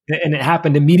 And it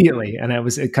happened immediately, and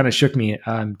it kind of shook me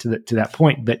to that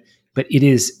point. But it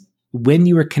is when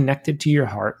you are connected to your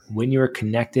heart, when you are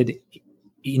connected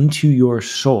into your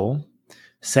soul,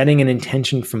 setting an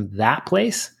intention from that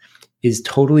place is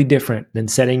totally different than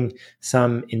setting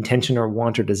some intention or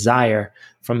want or desire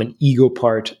from an ego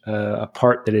part, a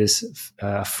part that is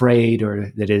afraid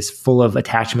or that is full of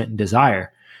attachment and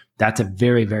desire. That's a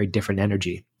very, very different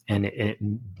energy.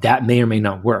 And that may or may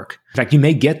not work. In fact, you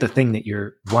may get the thing that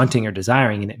you're wanting or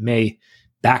desiring, and it may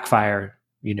backfire,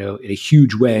 in a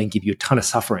huge way and give you a ton of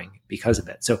suffering because of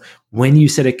it. So when you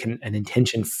set an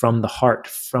intention from the heart,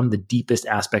 from the deepest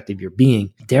aspect of your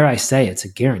being, dare I say, it's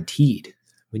a guaranteed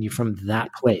when you're from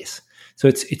that place. So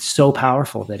it's so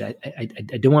powerful that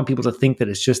I don't want people to think that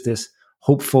it's just this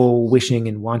hopeful wishing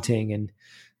and wanting and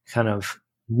kind of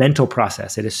mental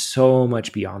process. It is so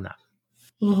much beyond that.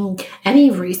 Mm-hmm. Any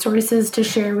resources to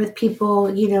share with people,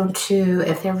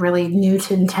 if they're really new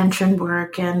to intention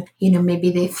work and, maybe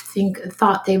they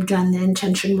thought they've done the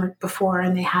intention work before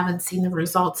and they haven't seen the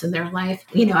results in their life,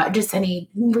 just any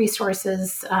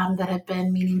resources that have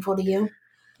been meaningful to you?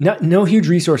 No huge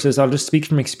resources. I'll just speak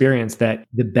from experience that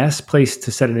the best place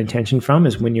to set an intention from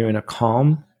is when you're in a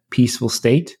calm, peaceful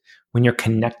state, when you're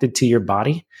connected to your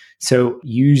body. So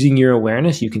using your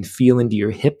awareness, you can feel into your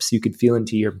hips, you can feel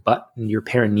into your butt and your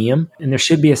perineum, and there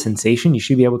should be a sensation. You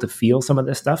should be able to feel some of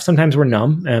this stuff. Sometimes we're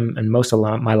numb, and most of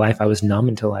my life I was numb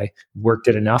until I worked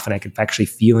it enough and I could actually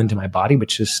feel into my body,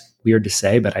 which is weird to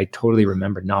say, but I totally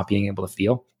remember not being able to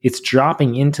feel. It's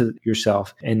dropping into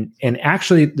yourself. And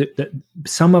actually,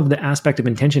 some of the aspect of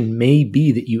intention may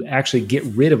be that you actually get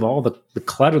rid of all the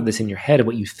clutter that's in your head of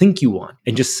what you think you want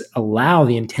and just allow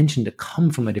the intention to come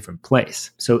from a different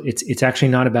place. So it's actually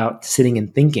not about sitting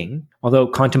and thinking, although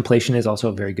contemplation is also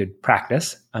a very good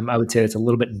practice. I would say it's a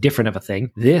little bit different of a thing.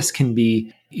 This can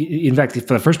be, in fact,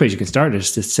 for the first place you can start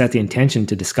is to set the intention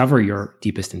to discover your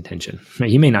deepest intention.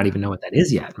 You may not even know what that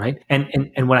is yet, right?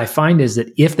 And what I find is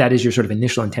that if that is your sort of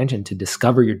initial intention to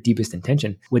discover your deepest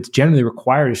intention, what's generally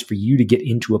required is for you to get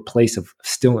into a place of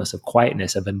stillness, of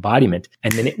quietness, of embodiment,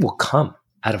 and then it will come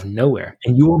out of nowhere,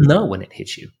 and you will know when it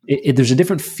hits you. There's a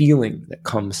different feeling that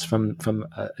comes from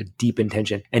a deep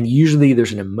intention, and usually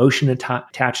there's an emotion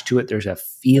attached to it. There's a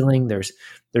feeling. There's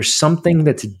something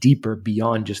that's deeper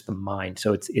beyond just the mind.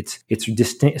 So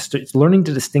it's learning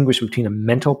to distinguish between a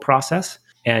mental process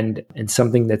and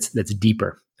something that's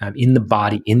deeper in the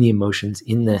body, in the emotions,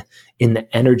 in the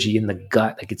energy, in the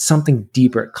gut. Like it's something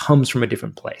deeper. It comes from a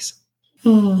different place.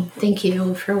 Thank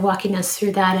you for walking us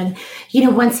through that. And,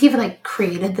 once you've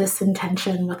created this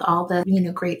intention with all the,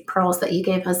 great pearls that you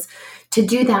gave us to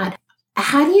do that,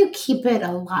 how do you keep it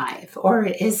alive? Or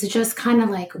is it just kind of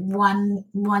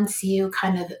once you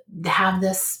kind of have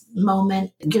this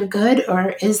moment, you're good?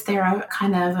 Or is there a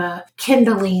kind of a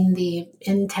kindling the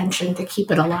intention to keep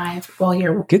it alive while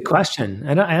you're... Good question.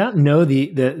 I don't know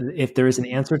if there is an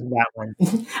answer to that one.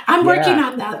 I'm working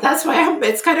on that. That's why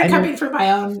it's kind of coming from my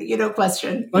own,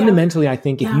 question. Fundamentally, I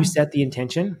think if you set the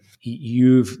intention,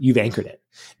 you've anchored it.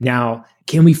 Now,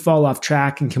 can we fall off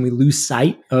track and can we lose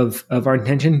sight of our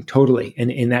intention? Totally. And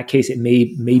in that case, it may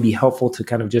be helpful to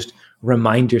kind of just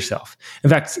remind yourself. In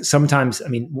fact, sometimes,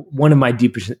 one of my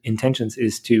deepest intentions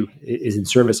is in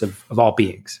service of all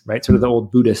beings, right? Sort of the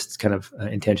old Buddhist kind of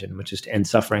intention, which is to end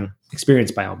suffering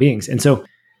experienced by all beings. And so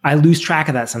I lose track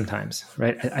of that sometimes,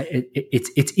 right?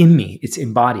 It's in me. It's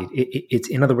embodied. It's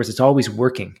in other words, it's always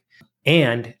working.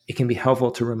 And it can be helpful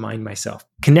to remind myself.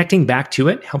 Connecting back to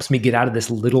it helps me get out of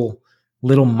this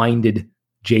little-minded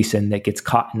Jason that gets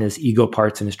caught in his ego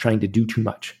parts and is trying to do too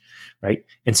much, right?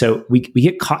 And so we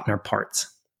get caught in our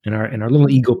parts, in our little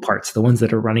ego parts, the ones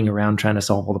that are running around trying to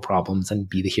solve all the problems and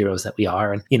be the heroes that we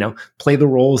are and, play the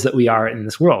roles that we are in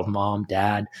this world, mom,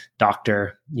 dad,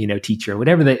 doctor, teacher,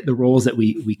 whatever the roles that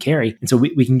we carry. And so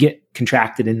we can get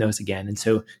contracted in those again. And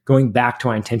so going back to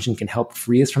our intention can help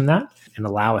free us from that and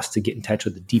allow us to get in touch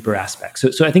with the deeper aspects.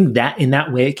 So I think that in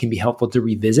that way, it can be helpful to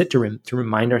revisit, to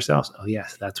remind ourselves, oh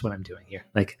yes, that's what I'm doing here.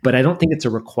 But I don't think it's a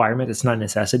requirement. It's not a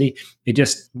necessity. It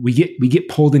just, we get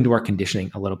pulled into our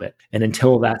conditioning a little bit. And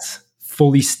until that's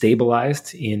fully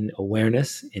stabilized in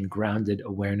awareness, in grounded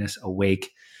awareness,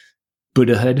 awake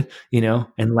Buddhahood,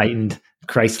 enlightened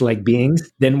Christ-like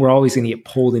beings, then we're always going to get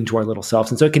pulled into our little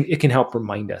selves. And so it can help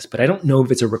remind us, but I don't know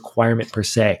if it's a requirement per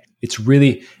se. It's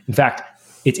really, in fact,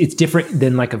 it's different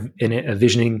than a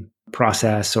visioning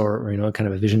process or kind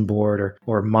of a vision board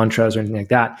or mantras or anything like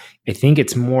that. I think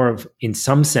it's more of, in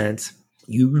some sense,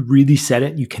 you really set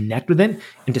it, you connect with it,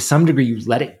 and to some degree you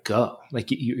let it go.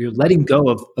 You're letting go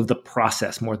of the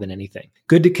process more than anything.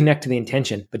 Good to connect to the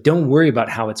intention, but don't worry about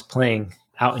how it's playing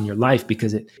out in your life,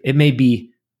 because it may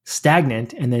be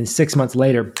stagnant and then 6 months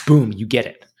later, boom, you get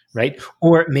it, right?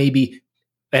 Or it may be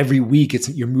every week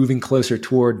you're moving closer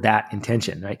toward that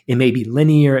intention, right? It may be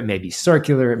linear, it may be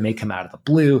circular, it may come out of the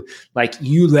blue.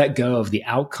 You let go of the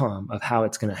outcome of how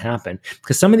it's going to happen,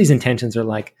 because some of these intentions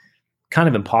are kind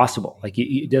of impossible.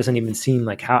 It doesn't even seem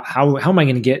how am I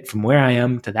going to get from where I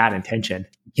am to that intention?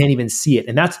 You can't even see it.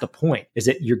 And that's the point, is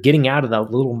that you're getting out of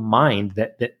that little mind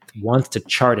that wants to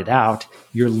chart it out.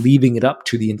 You're leaving it up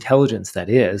to the intelligence that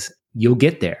is. You'll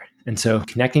get there. And so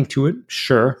connecting to it,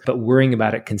 sure, but worrying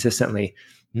about it consistently,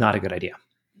 not a good idea.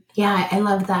 Yeah, I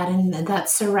love that. And that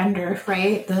surrender,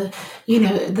 right?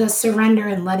 The surrender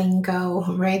and letting go,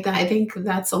 right? I think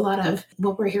that's a lot of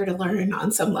what we're here to learn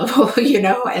on some level,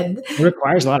 and it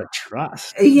requires a lot of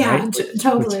trust. Yeah, right?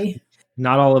 Totally. Which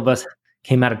not all of us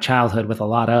came out of childhood with a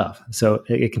lot of. So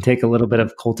it can take a little bit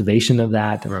of cultivation of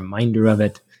that, a reminder of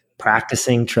it,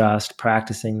 practicing trust,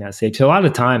 practicing that safety. So a lot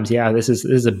of times, yeah, this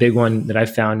is a big one that I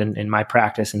found in my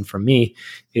practice. And for me,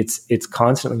 it's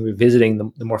constantly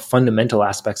revisiting the more fundamental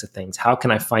aspects of things. How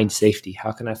can I find safety?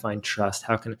 How can I find trust?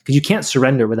 Because you can't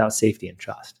surrender without safety and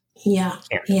trust. Yeah.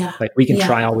 Can't. Yeah. Like we can Yeah.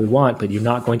 try all we want, but you're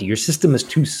not going to. Your system is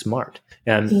too smart.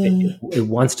 Mm. It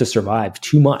wants to survive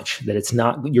too much that it's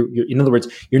not. In other words,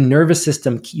 your nervous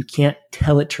system, you can't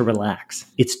tell it to relax.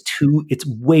 It's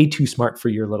way too smart for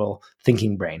your little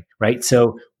thinking brain, right?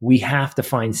 So we have to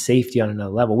find safety on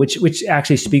another level, which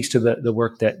actually speaks to the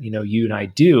work that you and I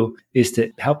do, is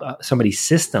to help somebody's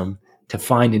system to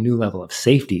find a new level of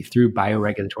safety through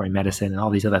bioregulatory medicine and all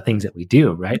these other things that we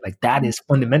do, right? Like that is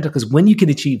fundamental, because when you can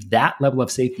achieve that level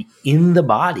of safety in the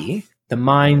body, the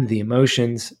mind, the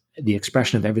emotions, the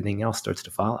expression of everything else starts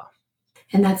to follow.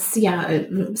 And that's,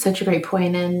 such a great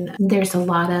point. And there's a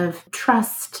lot of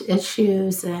trust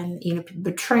issues and,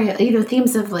 betrayal,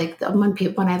 themes of like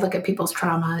when I look at people's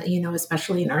trauma,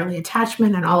 especially in early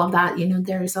attachment and all of that,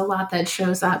 there's a lot that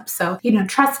shows up. So,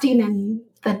 trusting in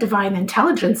the divine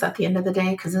intelligence at the end of the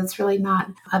day, because it's really not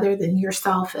other than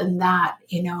yourself. And that,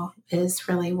 is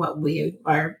really what we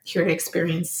are here to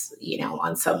experience,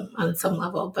 on some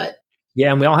level. But yeah,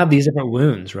 and we all have these different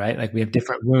wounds, right? Like we have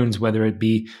different wounds, whether it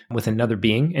be with another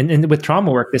being. And with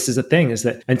trauma work, this is a thing, is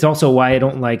that, and it's also why I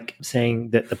don't like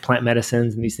saying that the plant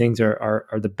medicines and these things are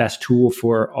the best tool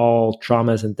for all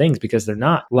traumas and things, because they're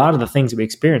not. A lot of the things that we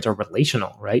experience are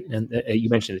relational, right? And you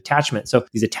mentioned attachment. So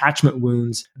these attachment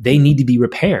wounds, they need to be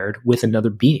repaired with another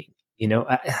being.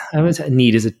 I was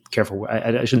need is a careful word.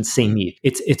 I shouldn't say need.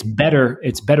 It's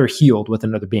better healed with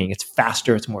another being. It's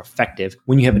faster. It's more effective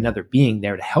when you have another being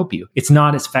there to help you. It's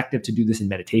not as effective to do this in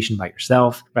meditation by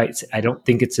yourself, right? I don't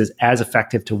think it's as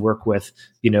effective to work with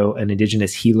an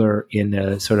indigenous healer in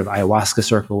a sort of ayahuasca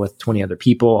circle with 20 other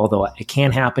people. Although it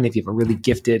can happen if you have a really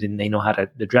gifted and they know how to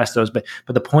address those. But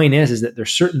the point is that there's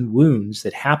certain wounds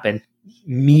that happen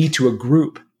me to a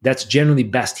group that's generally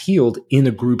best healed in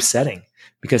a group setting.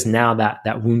 Because now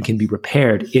that wound can be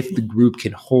repaired if the group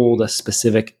can hold a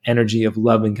specific energy of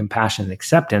love and compassion and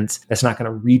acceptance that's not going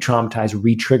to re-traumatize,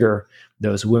 re-trigger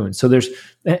those wounds. So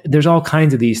there's all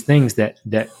kinds of these things that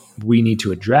we need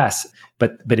to address,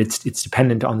 but it's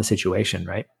dependent on the situation,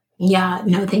 right? Yeah,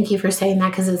 no, thank you for saying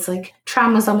that, because it's like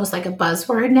trauma is almost like a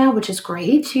buzzword now, which is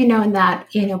great, and that,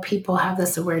 people have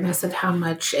this awareness of how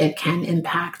much it can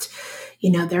impact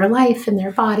their life and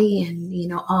their body and,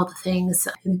 all the things.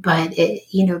 But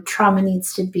trauma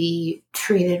needs to be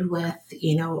treated with,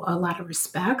 a lot of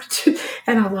respect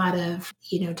and a lot of,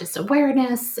 just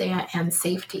awareness and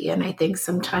safety. And I think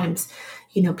sometimes,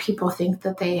 people think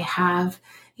that they have,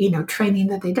 training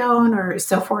that they don't or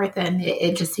so forth. And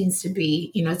it just seems to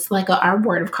be, it's like our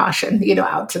word of caution,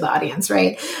 out to the audience,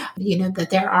 right? That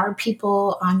there are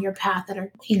people on your path that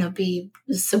are, be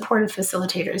supportive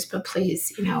facilitators, but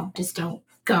please, just don't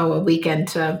go a weekend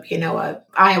to, a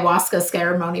ayahuasca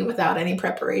ceremony without any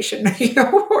preparation,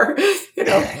 or.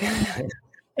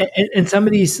 And some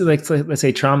of these, like let's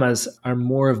say traumas, are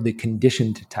more of the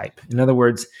conditioned type. In other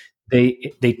words,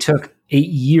 they took 8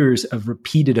 years of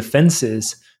repeated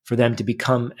offenses for them to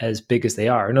become as big as they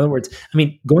are. In other words,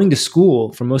 going to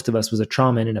school for most of us was a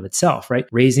trauma in and of itself, right?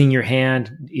 Raising your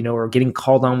hand, or getting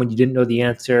called on when you didn't know the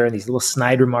answer, and these little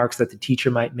snide remarks that the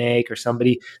teacher might make, or some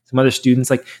other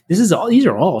students, like these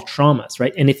are all traumas,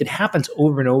 right? And if it happens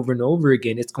over and over and over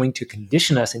again, it's going to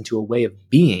condition us into a way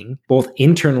of being, both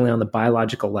internally on the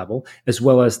biological level, as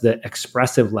well as the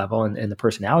expressive level and the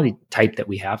personality type that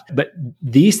we have. But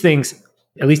these things,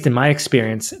 at least in my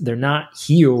experience, they're not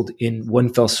healed in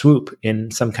one fell swoop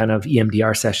in some kind of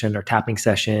EMDR session or tapping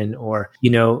session, or,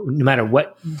 no matter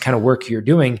what kind of work you're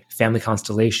doing, family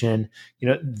constellation,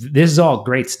 this is all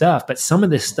great stuff. But some of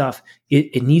this stuff,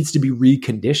 it needs to be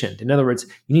reconditioned. In other words,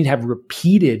 you need to have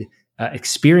repeated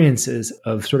experiences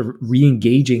of sort of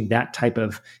re-engaging that type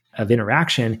of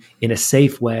interaction in a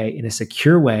safe way, in a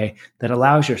secure way that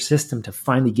allows your system to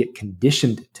finally get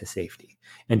conditioned to safety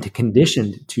and to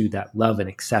conditioned to that love and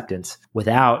acceptance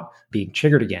without being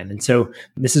triggered again. And so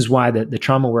this is why the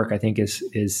trauma work, I think,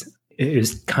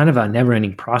 is kind of a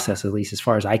never-ending process, at least as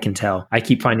far as I can tell. I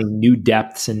keep finding new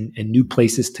depths and new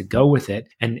places to go with it.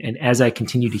 And as I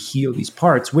continue to heal these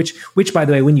parts, which by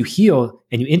the way, when you heal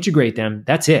and you integrate them,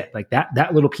 that's it. Like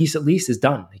that little piece at least is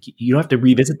done. Like you don't have to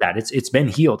revisit that. It's been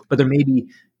healed, but there may be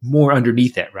more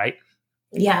underneath it, right?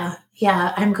 Yeah.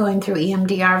 I'm going through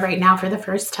EMDR right now for the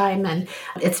first time, and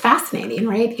it's fascinating,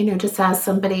 right? Just as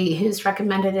somebody who's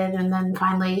recommended it and then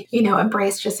finally,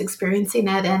 embraced just experiencing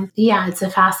it. And yeah, it's a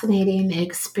fascinating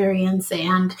experience.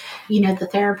 And, the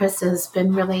therapist has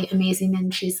been really amazing.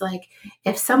 And she's like,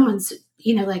 if someone's,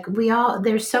 like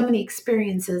there's so many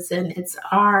experiences, and it's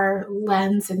our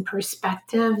lens and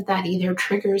perspective that either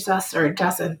triggers us or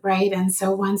doesn't, right? And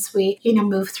so once we,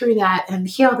 move through that and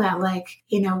heal that,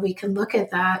 we can look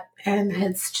at that and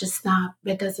it's just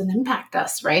it doesn't impact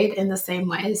us, right? In the same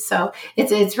way. So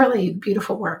it's really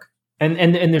beautiful work.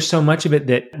 And there's so much of it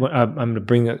that I'm going to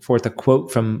bring forth a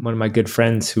quote from one of my good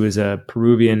friends who is a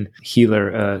Peruvian healer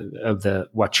of the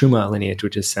Huachuma lineage,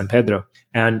 which is San Pedro.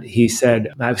 And he said,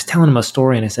 I was telling him a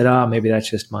story and I said, maybe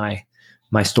that's just my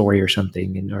story or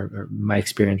something, or my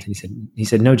experience. And he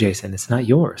said, no, Jason, it's not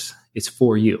yours. It's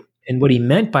for you. And what he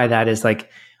meant by that is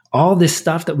like all this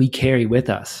stuff that we carry with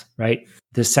us, right?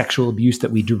 The sexual abuse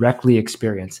that we directly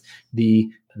experience,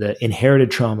 the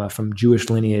inherited trauma from Jewish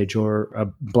lineage or a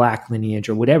Black lineage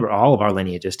or whatever, all of our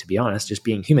lineages, to be honest, just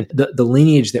being human, the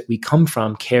lineage that we come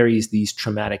from carries these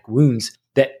traumatic wounds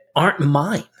that aren't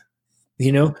mine.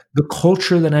 The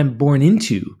culture that I'm born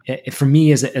into, for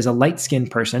me as a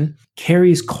light-skinned person,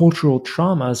 carries cultural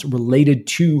traumas related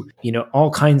to,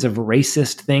 all kinds of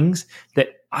racist things that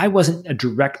I wasn't a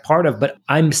direct part of, but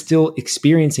I'm still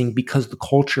experiencing because the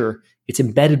culture, it's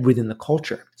embedded within the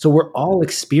culture. So we're all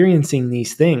experiencing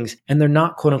these things and they're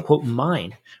not quote unquote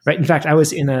mine, right? In fact, I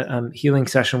was in a healing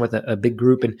session with a big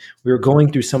group and we were going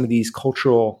through some of these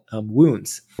cultural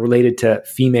wounds related to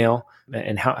female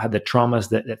and how the traumas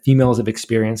that females have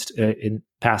experienced in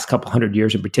past couple hundred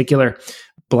years in particular,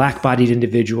 Black-bodied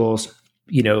individuals,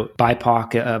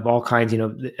 BIPOC of all kinds,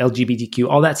 LGBTQ,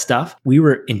 all that stuff. We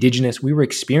were indigenous, we were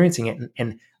experiencing it.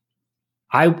 And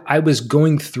I was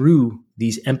going through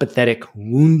these empathetic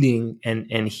wounding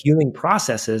and healing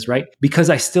processes, right? Because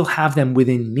I still have them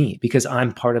within me because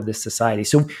I'm part of this society.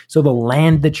 So the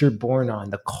land that you're born on,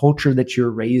 the culture that you're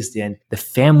raised in, the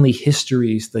family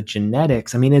histories, the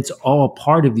genetics, it's all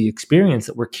part of the experience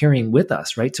that we're carrying with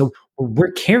us, right? So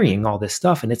we're carrying all this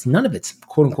stuff and none of it's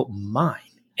quote unquote mine.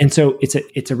 And so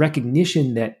it's a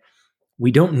recognition that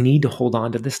we don't need to hold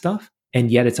on to this stuff. And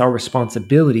yet it's our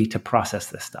responsibility to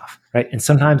process this stuff, right? And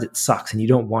sometimes it sucks and you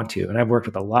don't want to. And I've worked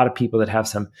with a lot of people that have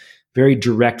some very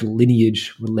direct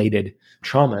lineage related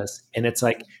traumas. And it's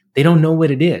like, they don't know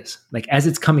what it is. Like as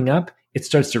it's coming up, it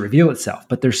starts to reveal itself.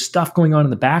 But there's stuff going on in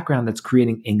the background that's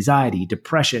creating anxiety,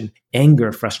 depression,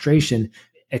 anger, frustration,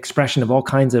 expression of all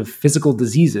kinds of physical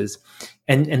diseases.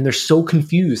 And they're so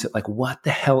confused at like, what the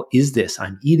hell is this?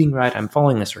 I'm eating right. I'm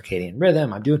following the circadian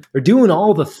rhythm. They're doing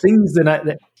all the things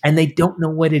and they don't know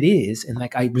what it is. And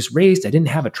like, I was raised, I didn't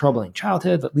have a troubling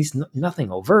childhood, at least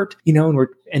nothing overt,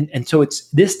 and so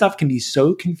this stuff can be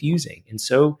so confusing and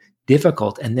so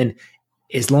difficult. And then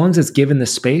as long as it's given the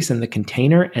space and the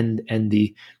container and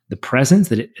the presence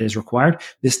that it is required,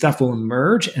 this stuff will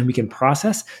emerge and we can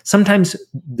process. Sometimes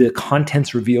the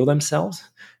contents reveal themselves,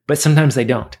 but sometimes they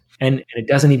don't. And it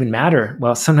doesn't even matter.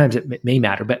 Well, sometimes it may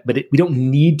matter, but we don't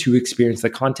need to experience the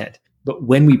content. But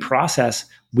when we process,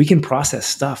 we can process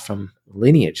stuff from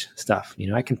lineage stuff.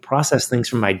 I can process things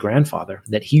from my grandfather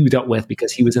that he dealt with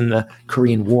because he was in the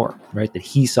Korean War, right? That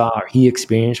he saw or he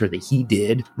experienced or that he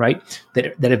did, right?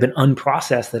 That have been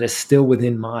unprocessed that is still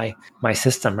within my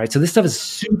system, right? So this stuff is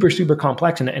super, super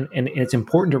complex. And it's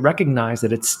important to recognize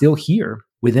that it's still here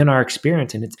within our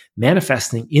experience and it's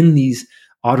manifesting in these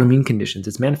autoimmune conditions.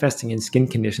 It's manifesting in skin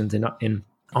conditions and in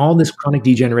all this chronic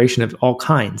degeneration of all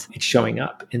kinds. It's showing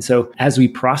up. And so as we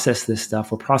process this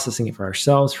stuff, we're processing it for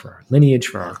ourselves, for our lineage,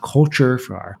 for our culture,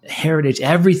 for our heritage,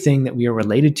 everything that we are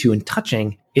related to and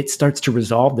touching, it starts to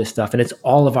resolve this stuff. And it's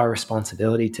all of our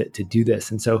responsibility to do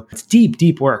this. And so it's deep,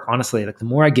 deep work. Honestly, like the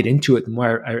more I get into it, the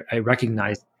more I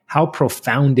recognize how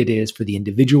profound it is for the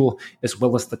individual as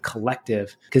well as the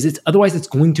collective, because otherwise it's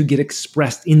going to get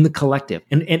expressed in the collective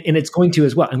and it's going to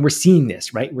as well. And we're seeing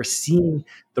this, right? We're seeing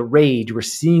the rage, we're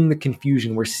seeing the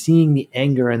confusion, we're seeing the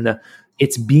anger and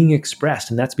it's being expressed.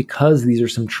 And that's because these are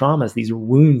some traumas, these are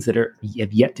wounds that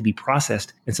have yet to be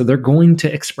processed. And so they're going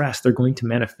to express, they're going to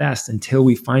manifest until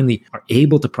we finally are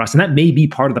able to process. And that may be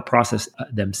part of the process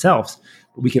themselves,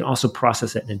 but we can also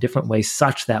process it in a different way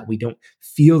such that we don't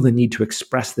feel the need to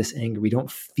express this anger. We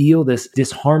don't feel this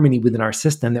disharmony within our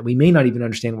system that we may not even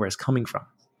understand where it's coming from.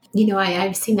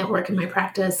 I've seen that work in my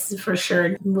practice for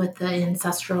sure with the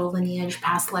ancestral lineage,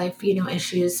 past life,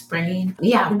 issues bringing,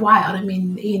 wild.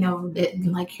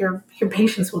 Like your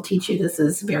patients will teach you this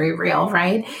is very real,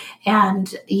 right?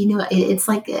 And, it's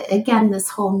like, again, this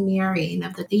whole mirroring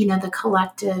of the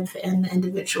collective and the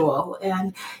individual.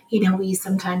 And, we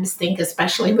sometimes think,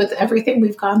 especially with everything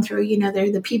we've gone through, they're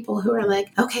the people who are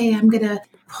like, okay, I'm going to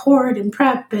hoard and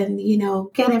prep and,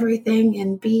 get everything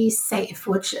and be safe,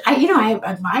 which I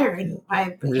admire.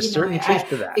 admire. And There's certain truth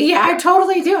to that. yeah, I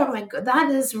totally do. I'm like, that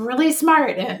is really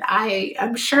smart. And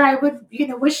I'm sure I would,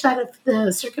 wish that if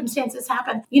the circumstances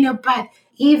happen, but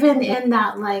even in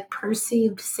that like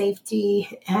perceived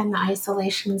safety and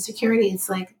isolation and security, it's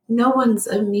like no one's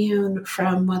immune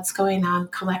from what's going on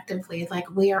collectively. Like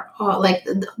we are all like,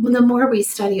 the more we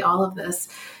study all of this,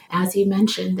 as you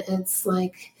mentioned, it's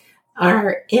like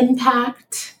our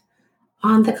impact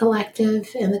on the collective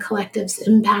and the collective's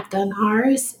impact on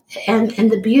ours, and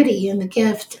the beauty and the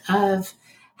gift of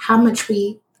how much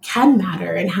we can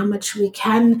matter and how much we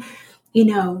can,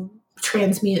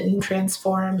 transmute and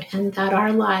transform, and that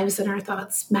our lives and our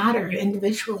thoughts matter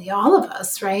individually, all of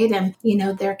us, right? And,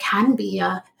 there can be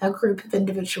a group of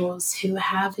individuals who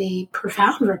have a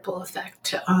profound ripple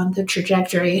effect on the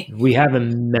trajectory. We have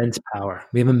immense power.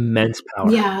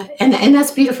 Yeah. And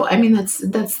that's beautiful. I mean, that's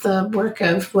the work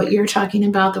of what you're talking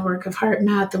about, the work of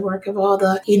HeartMath, the work of all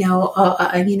the,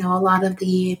 a lot of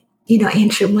the,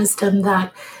 ancient wisdom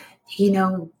that,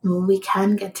 we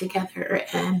can get together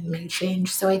and make change.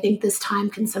 So I think this time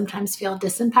can sometimes feel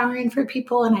disempowering for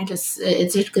people. And it's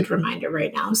a good reminder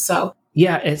right now. So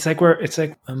yeah, it's like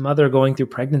a mother going through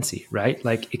pregnancy, right?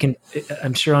 Like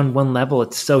I'm sure on one level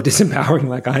it's so disempowering.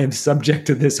 Like I am subject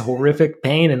to this horrific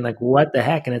pain and like, what the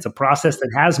heck? And it's a process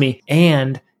that has me,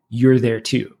 and you're there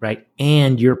too, right?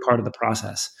 And you're part of the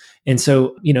process. And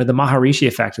so, the Maharishi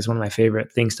effect is one of my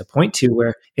favorite things to point to,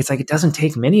 where it's like, it doesn't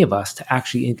take many of us to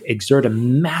actually exert a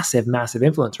massive, massive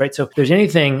influence, right? So if there's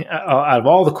anything out of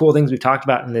all the cool things we've talked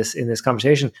about in this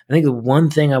conversation, I think the one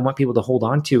thing I want people to hold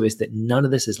on to is that none of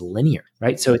this is linear,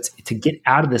 right? So it's to get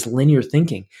out of this linear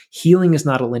thinking. Healing is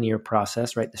not a linear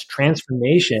process, right? This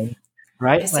transformation,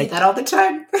 right? I say that all the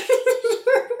time.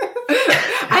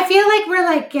 I feel like we're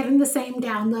like getting the same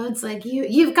downloads. Like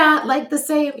you've got like the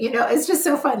same, it's just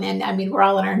so fun. And I mean, we're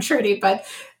all in our journey, but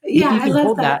yeah, I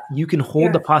love that. You can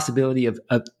hold the possibility of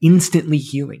instantly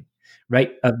healing,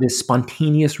 right? Of this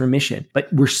spontaneous remission.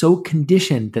 But we're so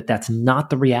conditioned that that's not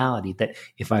the reality, that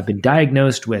if I've been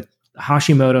diagnosed with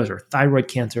Hashimoto's or thyroid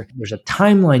cancer, there's a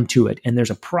timeline to it, and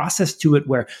there's a process to it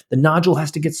where the nodule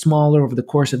has to get smaller over the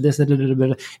course of this,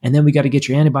 and then we got to get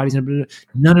your antibodies.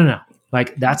 No.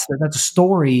 Like that's a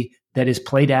story that is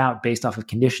played out based off of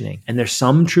conditioning, and there's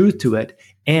some truth to it,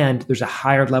 and there's a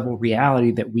higher level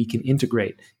reality that we can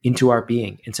integrate into our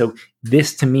being. And so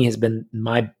this to me has been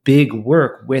my big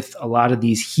work with a lot of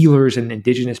these healers and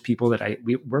indigenous people that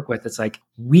we work with. It's like,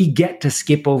 we get to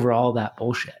skip over all that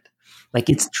bullshit. Like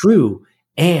it's true,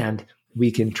 and we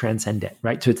can transcend it,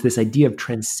 right? So it's this idea of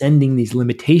transcending these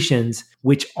limitations,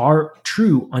 which are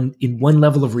true in one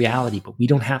level of reality, but we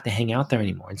don't have to hang out there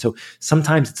anymore. And so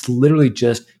sometimes it's literally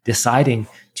just deciding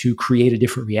to create a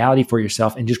different reality for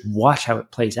yourself and just watch how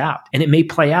it plays out. And it may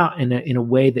play out in a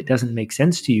way that doesn't make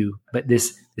sense to you, but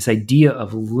this idea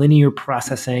of linear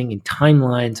processing and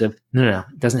timelines of no,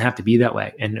 it doesn't have to be that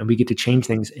way. And we get to change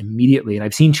things immediately. And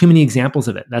I've seen too many examples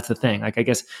of it. That's the thing. Like, I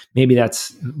guess maybe that's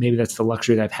the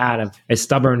luxury that I've had of, as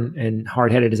stubborn and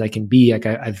hard-headed as I can be. Like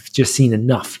I've just seen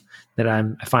enough that I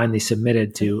finally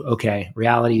submitted to, okay,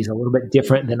 reality is a little bit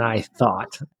different than I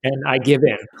thought, and I give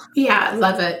in. Yeah, I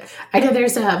love it. I know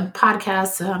there's a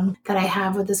podcast that I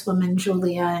have with this woman,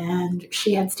 Julia, and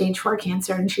she had stage 4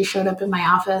 cancer, and she showed up in my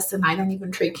office, and I don't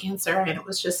even treat cancer. And it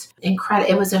was just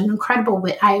incredible. It was an incredible,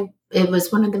 it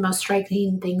was one of the most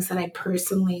striking things that I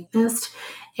personally witnessed.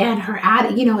 And her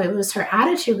her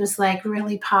attitude was like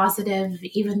really positive,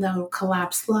 even though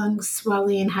collapsed lungs,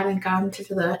 swelling, hadn't gone to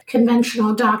the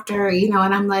conventional doctor, and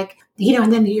I'm like,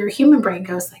 and then your human brain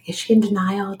goes like, is she in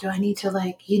denial? Do I need to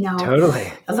totally.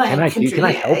 Like, can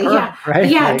I help her? Yeah, right?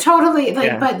 Yeah, totally.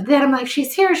 But then I'm like,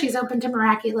 she's here, she's open to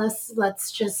miraculous.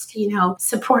 Let's just,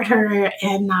 support her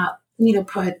and not,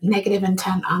 put negative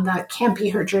intent on that. Can't be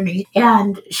her journey.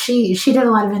 And she did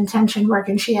a lot of intention work,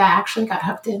 and she actually got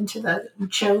hooked into the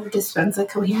Joe Dispenza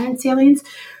coherence healings,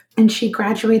 and she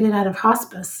graduated out of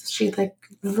hospice. She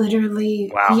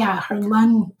literally, wow. Yeah, her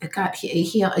lung got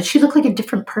healed. She looked like a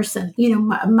different person.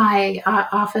 My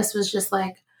office was just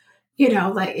like,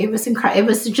 it was incredible. It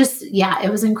was just,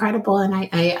 it was incredible. And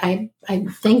I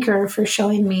thank her for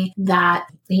showing me that,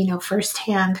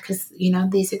 firsthand, because,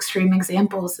 these extreme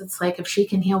examples, it's like, if she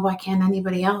can heal, why can't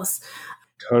anybody else?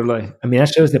 Totally. I mean, that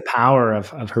shows the power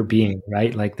of her being,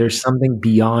 right? Like there's something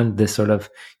beyond this sort of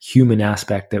human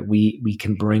aspect that we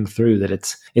can bring through, that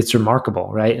it's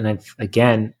remarkable, right? And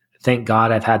again, thank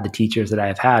God I've had the teachers that I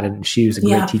have had, and she was a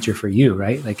great Yeah. teacher for you,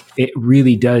 right? Like it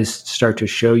really does start to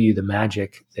show you the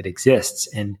magic that exists,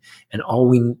 and all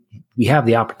we have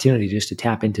the opportunity just to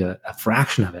tap into a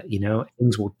fraction of it.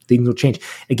 Things will change.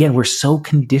 Again, we're so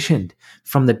conditioned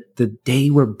from the day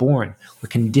we're born. We're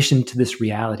conditioned to this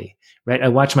reality, right? I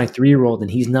watch my 3-year-old, and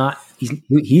he's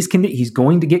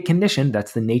going to get conditioned.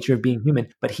 That's the nature of being human,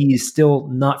 but he's still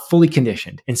not fully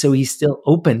conditioned. And so he's still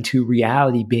open to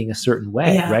reality being a certain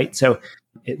way, Yeah. right? So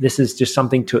this is just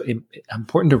something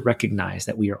important to recognize,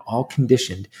 that we are all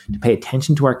conditioned, to pay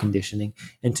attention to our conditioning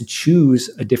and to choose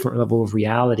a different level of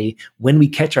reality when we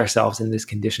catch ourselves in this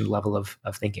conditioned level of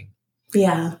thinking.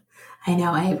 Yeah, I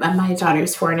know. My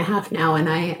daughter's 4.5 now, and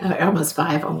I almost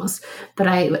 5, almost. But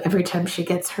every time she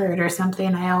gets hurt or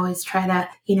something, I always try to,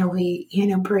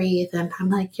 breathe, and I'm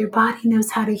like, your body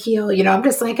knows how to heal. I'm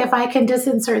just like, if I can just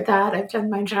insert that, I've done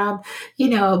my job.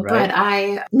 Right. But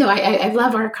I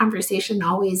love our conversation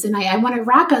always, and I want to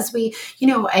wrap as we,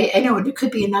 I know it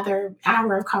could be another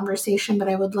hour of conversation, but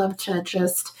I would love to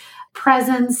just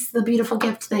presence the beautiful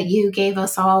gift that you gave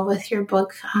us all with your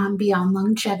book, Beyond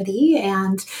Longevity.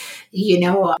 And,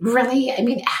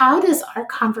 really, how does our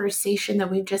conversation that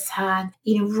we've just had,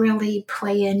 really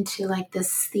play into like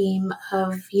this theme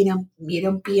of,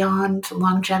 beyond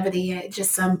longevity?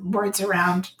 Just some words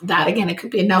around that. Again, it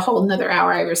could be a whole another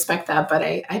hour. I respect that, but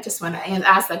I just want to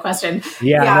ask the question.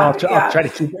 Yeah, no, I'll try to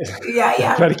keep it. Yeah.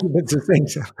 I'll try to keep it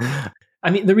succinct.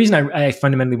 The reason I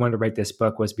fundamentally wanted to write this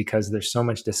book was because there's so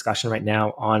much discussion right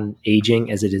now on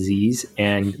aging as a disease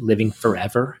and living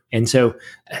forever. And so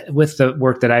with the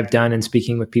work that I've done and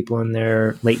speaking with people in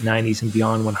their late 90s and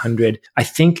beyond 100, I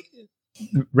think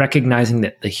recognizing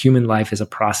that the human life is a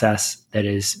process that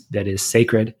is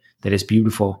sacred, that is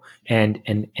beautiful, and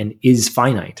is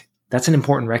finite. That's an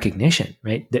important recognition,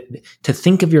 right? To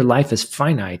think of your life as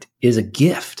finite is a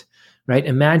gift. Right?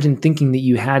 Imagine thinking that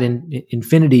you had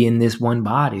infinity in this one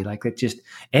body. Like it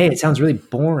it sounds really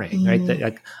boring, right?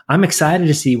 Like I'm excited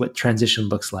to see what transition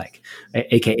looks like,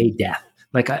 AKA death.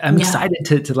 Like I'm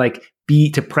excited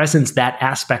to presence that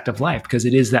aspect of life, because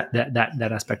it is that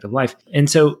aspect of life. And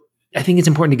so I think it's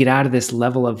important to get out of this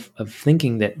level of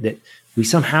thinking that we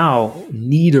somehow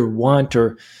need or want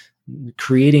or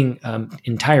creating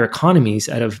entire economies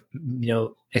out of,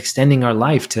 extending our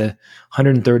life to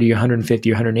 130 or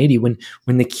 150 or 180 when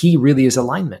the key really is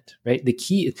alignment, right? The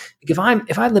key, if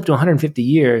I live to 150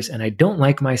 years and I don't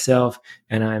like myself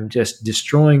and I'm just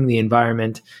destroying the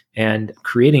environment and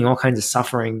creating all kinds of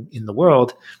suffering in the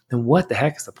world, then what the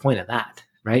heck is the point of that?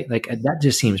 Right? Like that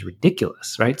just seems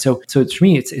ridiculous, right? So for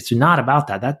me, it's not about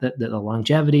that. The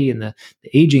longevity and the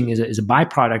aging is a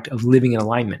byproduct of living in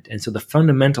alignment. And so the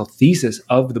fundamental thesis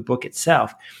of the book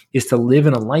itself is to live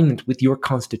in alignment with your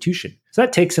constitution. So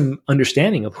that takes some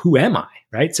understanding of who am I,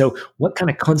 right? So what kind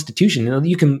of constitution?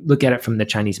 You can look at it from the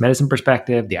Chinese medicine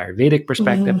perspective, the Ayurvedic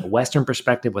perspective, the Western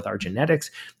perspective with our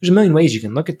genetics. There's a million ways you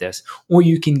can look at this, or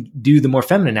you can do the more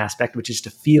feminine aspect, which is to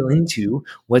feel into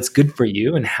what's good for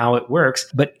you and how it works.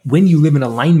 But when you live in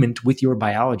alignment with your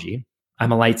biology,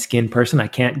 I'm a light-skinned person. I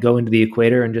can't go into the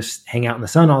equator and just hang out in the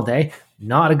sun all day.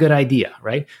 Not a good idea,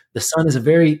 right? The sun is a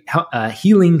very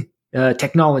healing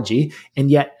technology, and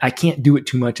yet I can't do it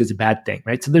too much as a bad thing,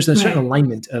 right? So there's a certain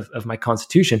alignment of my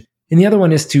constitution. And the other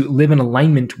one is to live in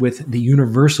alignment with the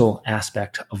universal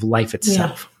aspect of life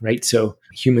itself, right? So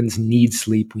humans need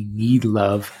sleep, we need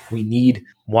love, we need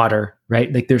water,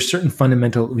 right? Like there's certain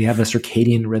fundamental, we have a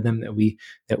circadian rhythm that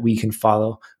we can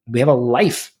follow. We have a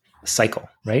life cycle,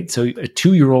 right? So a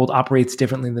 2-year-old operates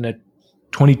differently than a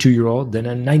 22-year-old than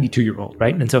a 92-year-old,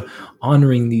 right? And so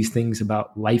honoring these things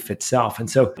about life itself. And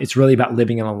so it's really about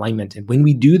living in alignment. And when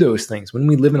we do those things, when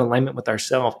we live in alignment with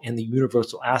ourselves and the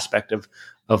universal aspect of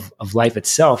life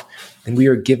itself, then we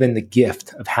are given the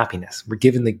gift of happiness. We're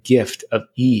given the gift of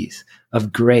ease,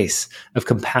 of grace, of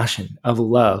compassion, of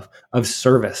love, of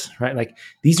service, right? Like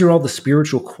these are all the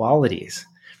spiritual qualities.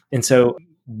 And so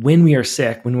when we are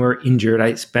sick, when we're injured,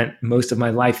 I spent most of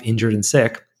my life injured and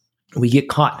sick, we get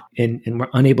caught and we're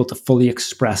unable to fully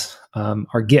express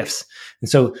our gifts. And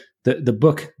so the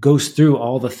book goes through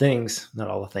all the things, not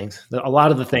all the things, a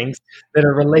lot of the things that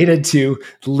are related to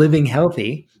living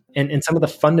healthy. And some of the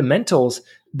fundamentals,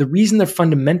 the reason they're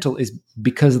fundamental is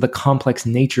because of the complex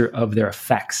nature of their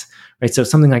effects, right? So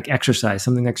something like exercise,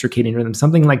 something like circadian rhythm,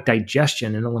 something like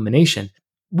digestion and elimination.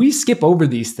 We skip over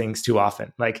these things too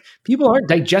often. Like people aren't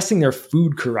digesting their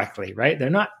food correctly, right? They're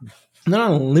not I'm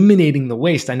not eliminating the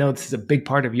waste. I know this is a big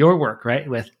part of your work, right?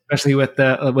 Especially with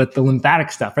the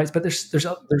lymphatic stuff, right? But there's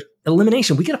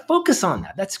elimination. We got to focus on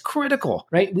that. That's critical,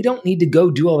 right? We don't need to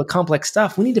go do all the complex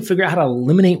stuff. We need to figure out how to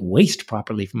eliminate waste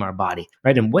properly from our body,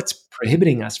 right? And what's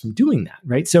prohibiting us from doing that,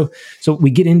 right? So we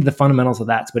get into the fundamentals of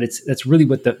that, but that's really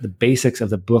what the basics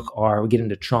of the book are. We get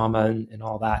into trauma and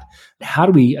all that. How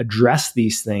do we address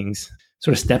these things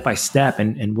sort of step by step?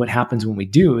 And what happens when we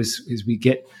do is we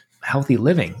get healthy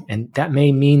living. And that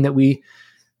may mean that we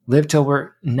live till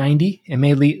we're 90 and we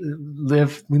may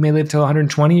live till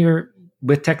 120, or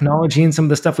with technology and some of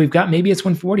the stuff we've got, maybe it's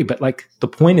 140, but like the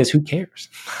point is, who cares?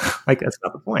 Like, that's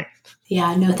not the point.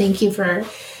 Yeah, no, thank you for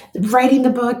writing the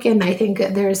book. And I think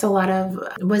there's a lot of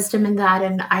wisdom in that.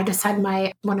 And I just had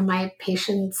one of my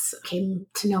patients came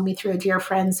to know me through a dear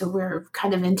friend. So we're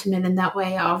kind of intimate in that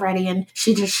way already. And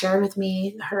she just shared with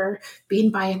me her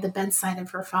being by the bedside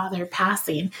of her father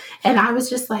passing. And I was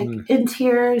just like in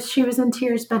tears. She was in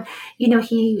tears, but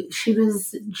she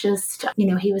was just,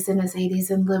 he was in his 80s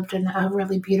and lived a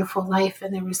really beautiful life.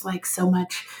 And there was like so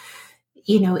much,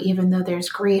 even though there's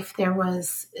grief, there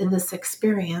was this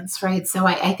experience, right? So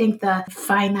I think the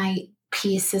finite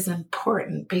piece is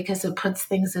important because it puts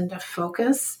things into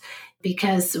focus.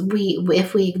 Because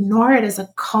if we ignore it as a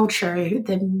culture,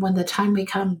 then when the time we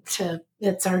come to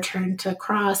it's our turn to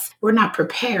cross, we're not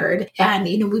prepared. And,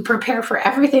 we prepare for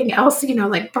everything else,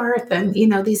 like birth and,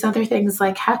 these other things,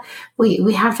 like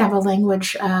we have to have a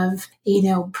language of,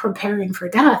 preparing for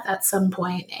death at some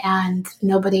point. And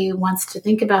nobody wants to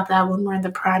think about that when we're in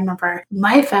the prime of our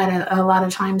life at a lot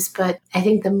of times. But I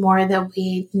think the more that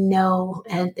we know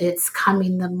and it's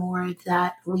coming, the more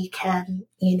that we can,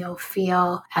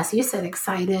 feel, as you said,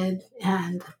 excited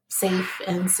and safe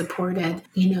and supported,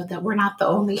 that we're not the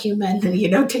only human,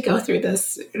 to go through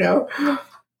this,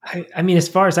 I mean, as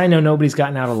far as I know, nobody's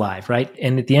gotten out alive, right?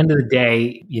 And at the end of the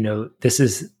day,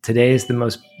 today is the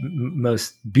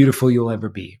most beautiful you'll ever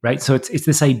be, right? So it's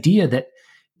this idea that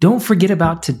don't forget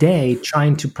about today,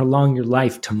 trying to prolong your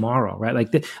life tomorrow, right?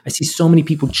 Like I see so many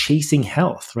people chasing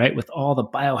health, right? With all the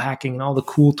biohacking and all the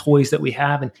cool toys that we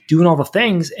have and doing all the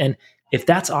things. And if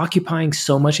that's occupying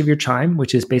so much of your time,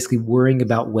 which is basically worrying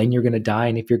about when you're going to die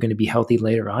and if you're going to be healthy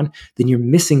later on, then you're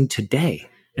missing today.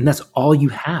 And that's all you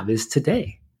have is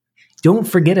today. Don't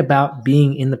forget about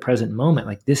being in the present moment.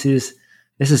 Like this is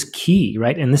key,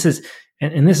 right? And this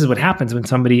is what happens when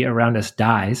somebody around us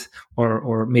dies,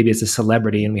 or maybe it's a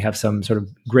celebrity and we have some sort of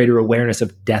greater awareness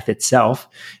of death itself,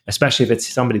 especially if it's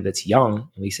somebody that's young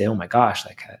and we say, oh my gosh,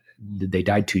 like they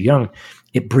died too young.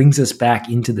 It brings us back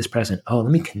into this present. Oh,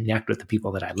 let me connect with the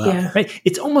people that I love, right?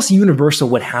 It's almost universal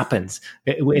what happens.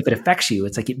 If it affects you,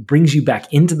 it's like it brings you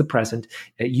back into the present.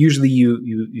 Usually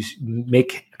you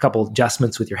make a couple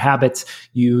adjustments with your habits.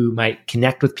 You might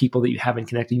connect with people that you haven't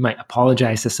connected. You might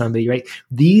apologize to somebody, right?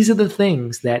 These are the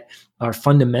things that are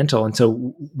fundamental. And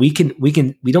so we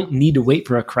don't need to wait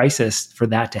for a crisis for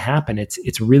that to happen.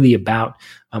 It's really about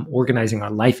organizing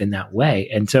our life in that way.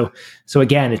 And so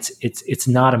again, it's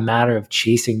not a matter of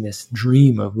chasing this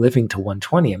dream of living to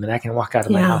 120. I mean, I can walk out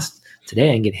of my house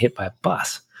today and get hit by a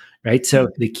bus, right? So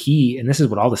the key, and this is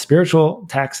what all the spiritual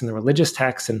texts and the religious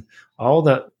texts and all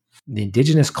the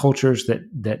indigenous cultures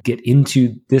that get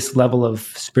into this level of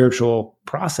spiritual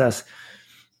process,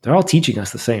 they're all teaching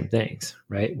us the same things,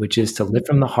 right? Which is to live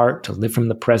from the heart, to live from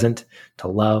the present, to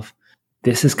love.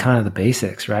 This is kind of the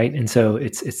basics, right? And so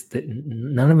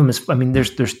none of them is. I mean,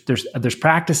 there's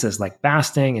practices like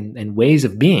fasting and ways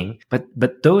of being, but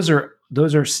those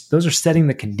are setting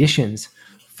the conditions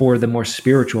for the more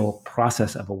spiritual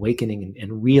process of awakening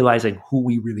and realizing who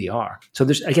we really are. So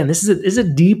this is a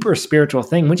deeper spiritual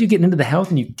thing. Once you get into the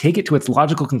health and you take it to its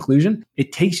logical conclusion,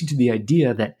 it takes you to the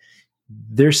idea that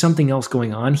there's something else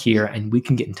going on here and we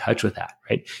can get in touch with that,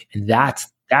 right? And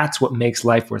that's what makes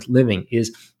life worth living,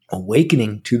 is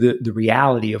awakening to the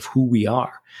reality of who we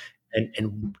are.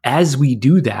 And as we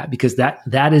do that, because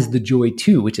that is the joy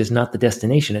too, which is not the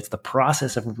destination, it's the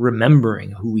process of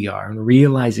remembering who we are and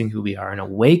realizing who we are and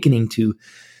awakening to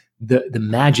the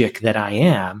magic that I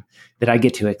am, that I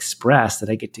get to express, that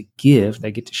I get to give, that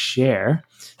I get to share.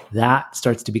 That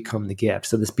starts to become the gift.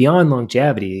 So this beyond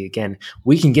longevity, again,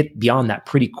 we can get beyond that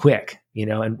pretty quick,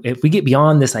 and if we get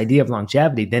beyond this idea of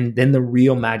longevity, then the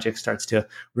real magic starts to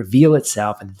reveal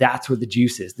itself. And that's where the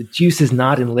juice is. The juice is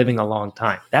not in living a long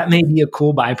time. That may be a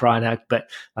cool byproduct, but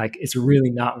like, it's really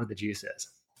not where the juice is.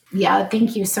 Yeah,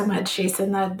 thank you so much,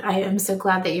 Jason. That I am so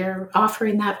glad that you're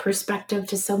offering that perspective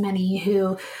to so many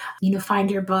who, find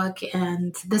your book.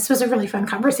 And this was a really fun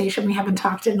conversation. We haven't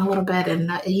talked in a little bit, and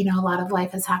a lot of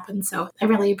life has happened. So I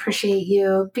really appreciate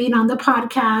you being on the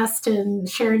podcast and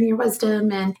sharing your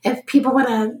wisdom. And if people want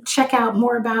to check out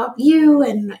more about you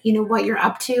and what you're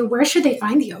up to, where should they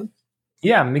find you?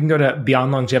 Yeah, you can go to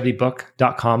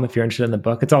beyondlongevity.book.com if you're interested in the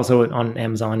book. It's also on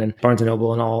Amazon and Barnes &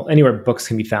 Noble and anywhere books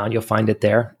can be found. You'll find it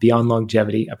there. Beyond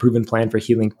Longevity, a proven plan for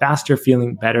healing faster,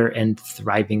 feeling better, and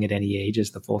thriving at any age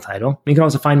is the full title. You can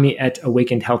also find me at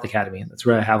Awakened Health Academy. That's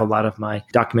where I have a lot of my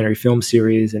documentary film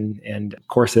series and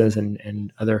courses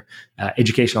and other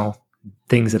educational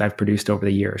things that I've produced over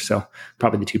the years. So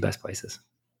probably the two best places.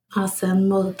 Awesome.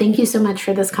 Well, thank you so much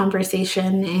for this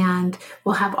conversation, and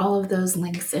we'll have all of those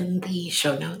links in the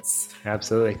show notes.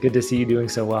 Absolutely. Good to see you doing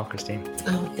so well, Christine.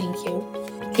 Oh, thank you.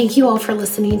 Thank you all for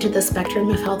listening to the Spectrum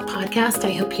of Health podcast.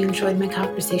 I hope you enjoyed my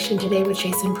conversation today with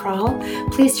Jason Prall.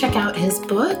 Please check out his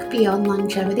book, Beyond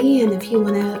Longevity, and if you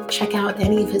want to check out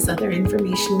any of his other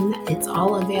information, it's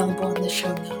all available in the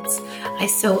show notes. I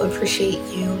so appreciate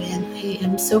you, and I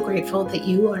am so grateful that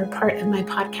you are part of my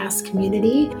podcast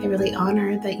community. I really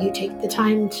honor that you take the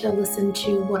time to listen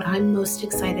to what I'm most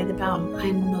excited about,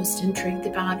 I'm most intrigued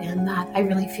about, and that I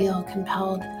really feel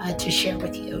compelled to share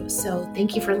with you. So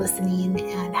thank you for listening,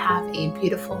 and have a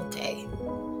beautiful day.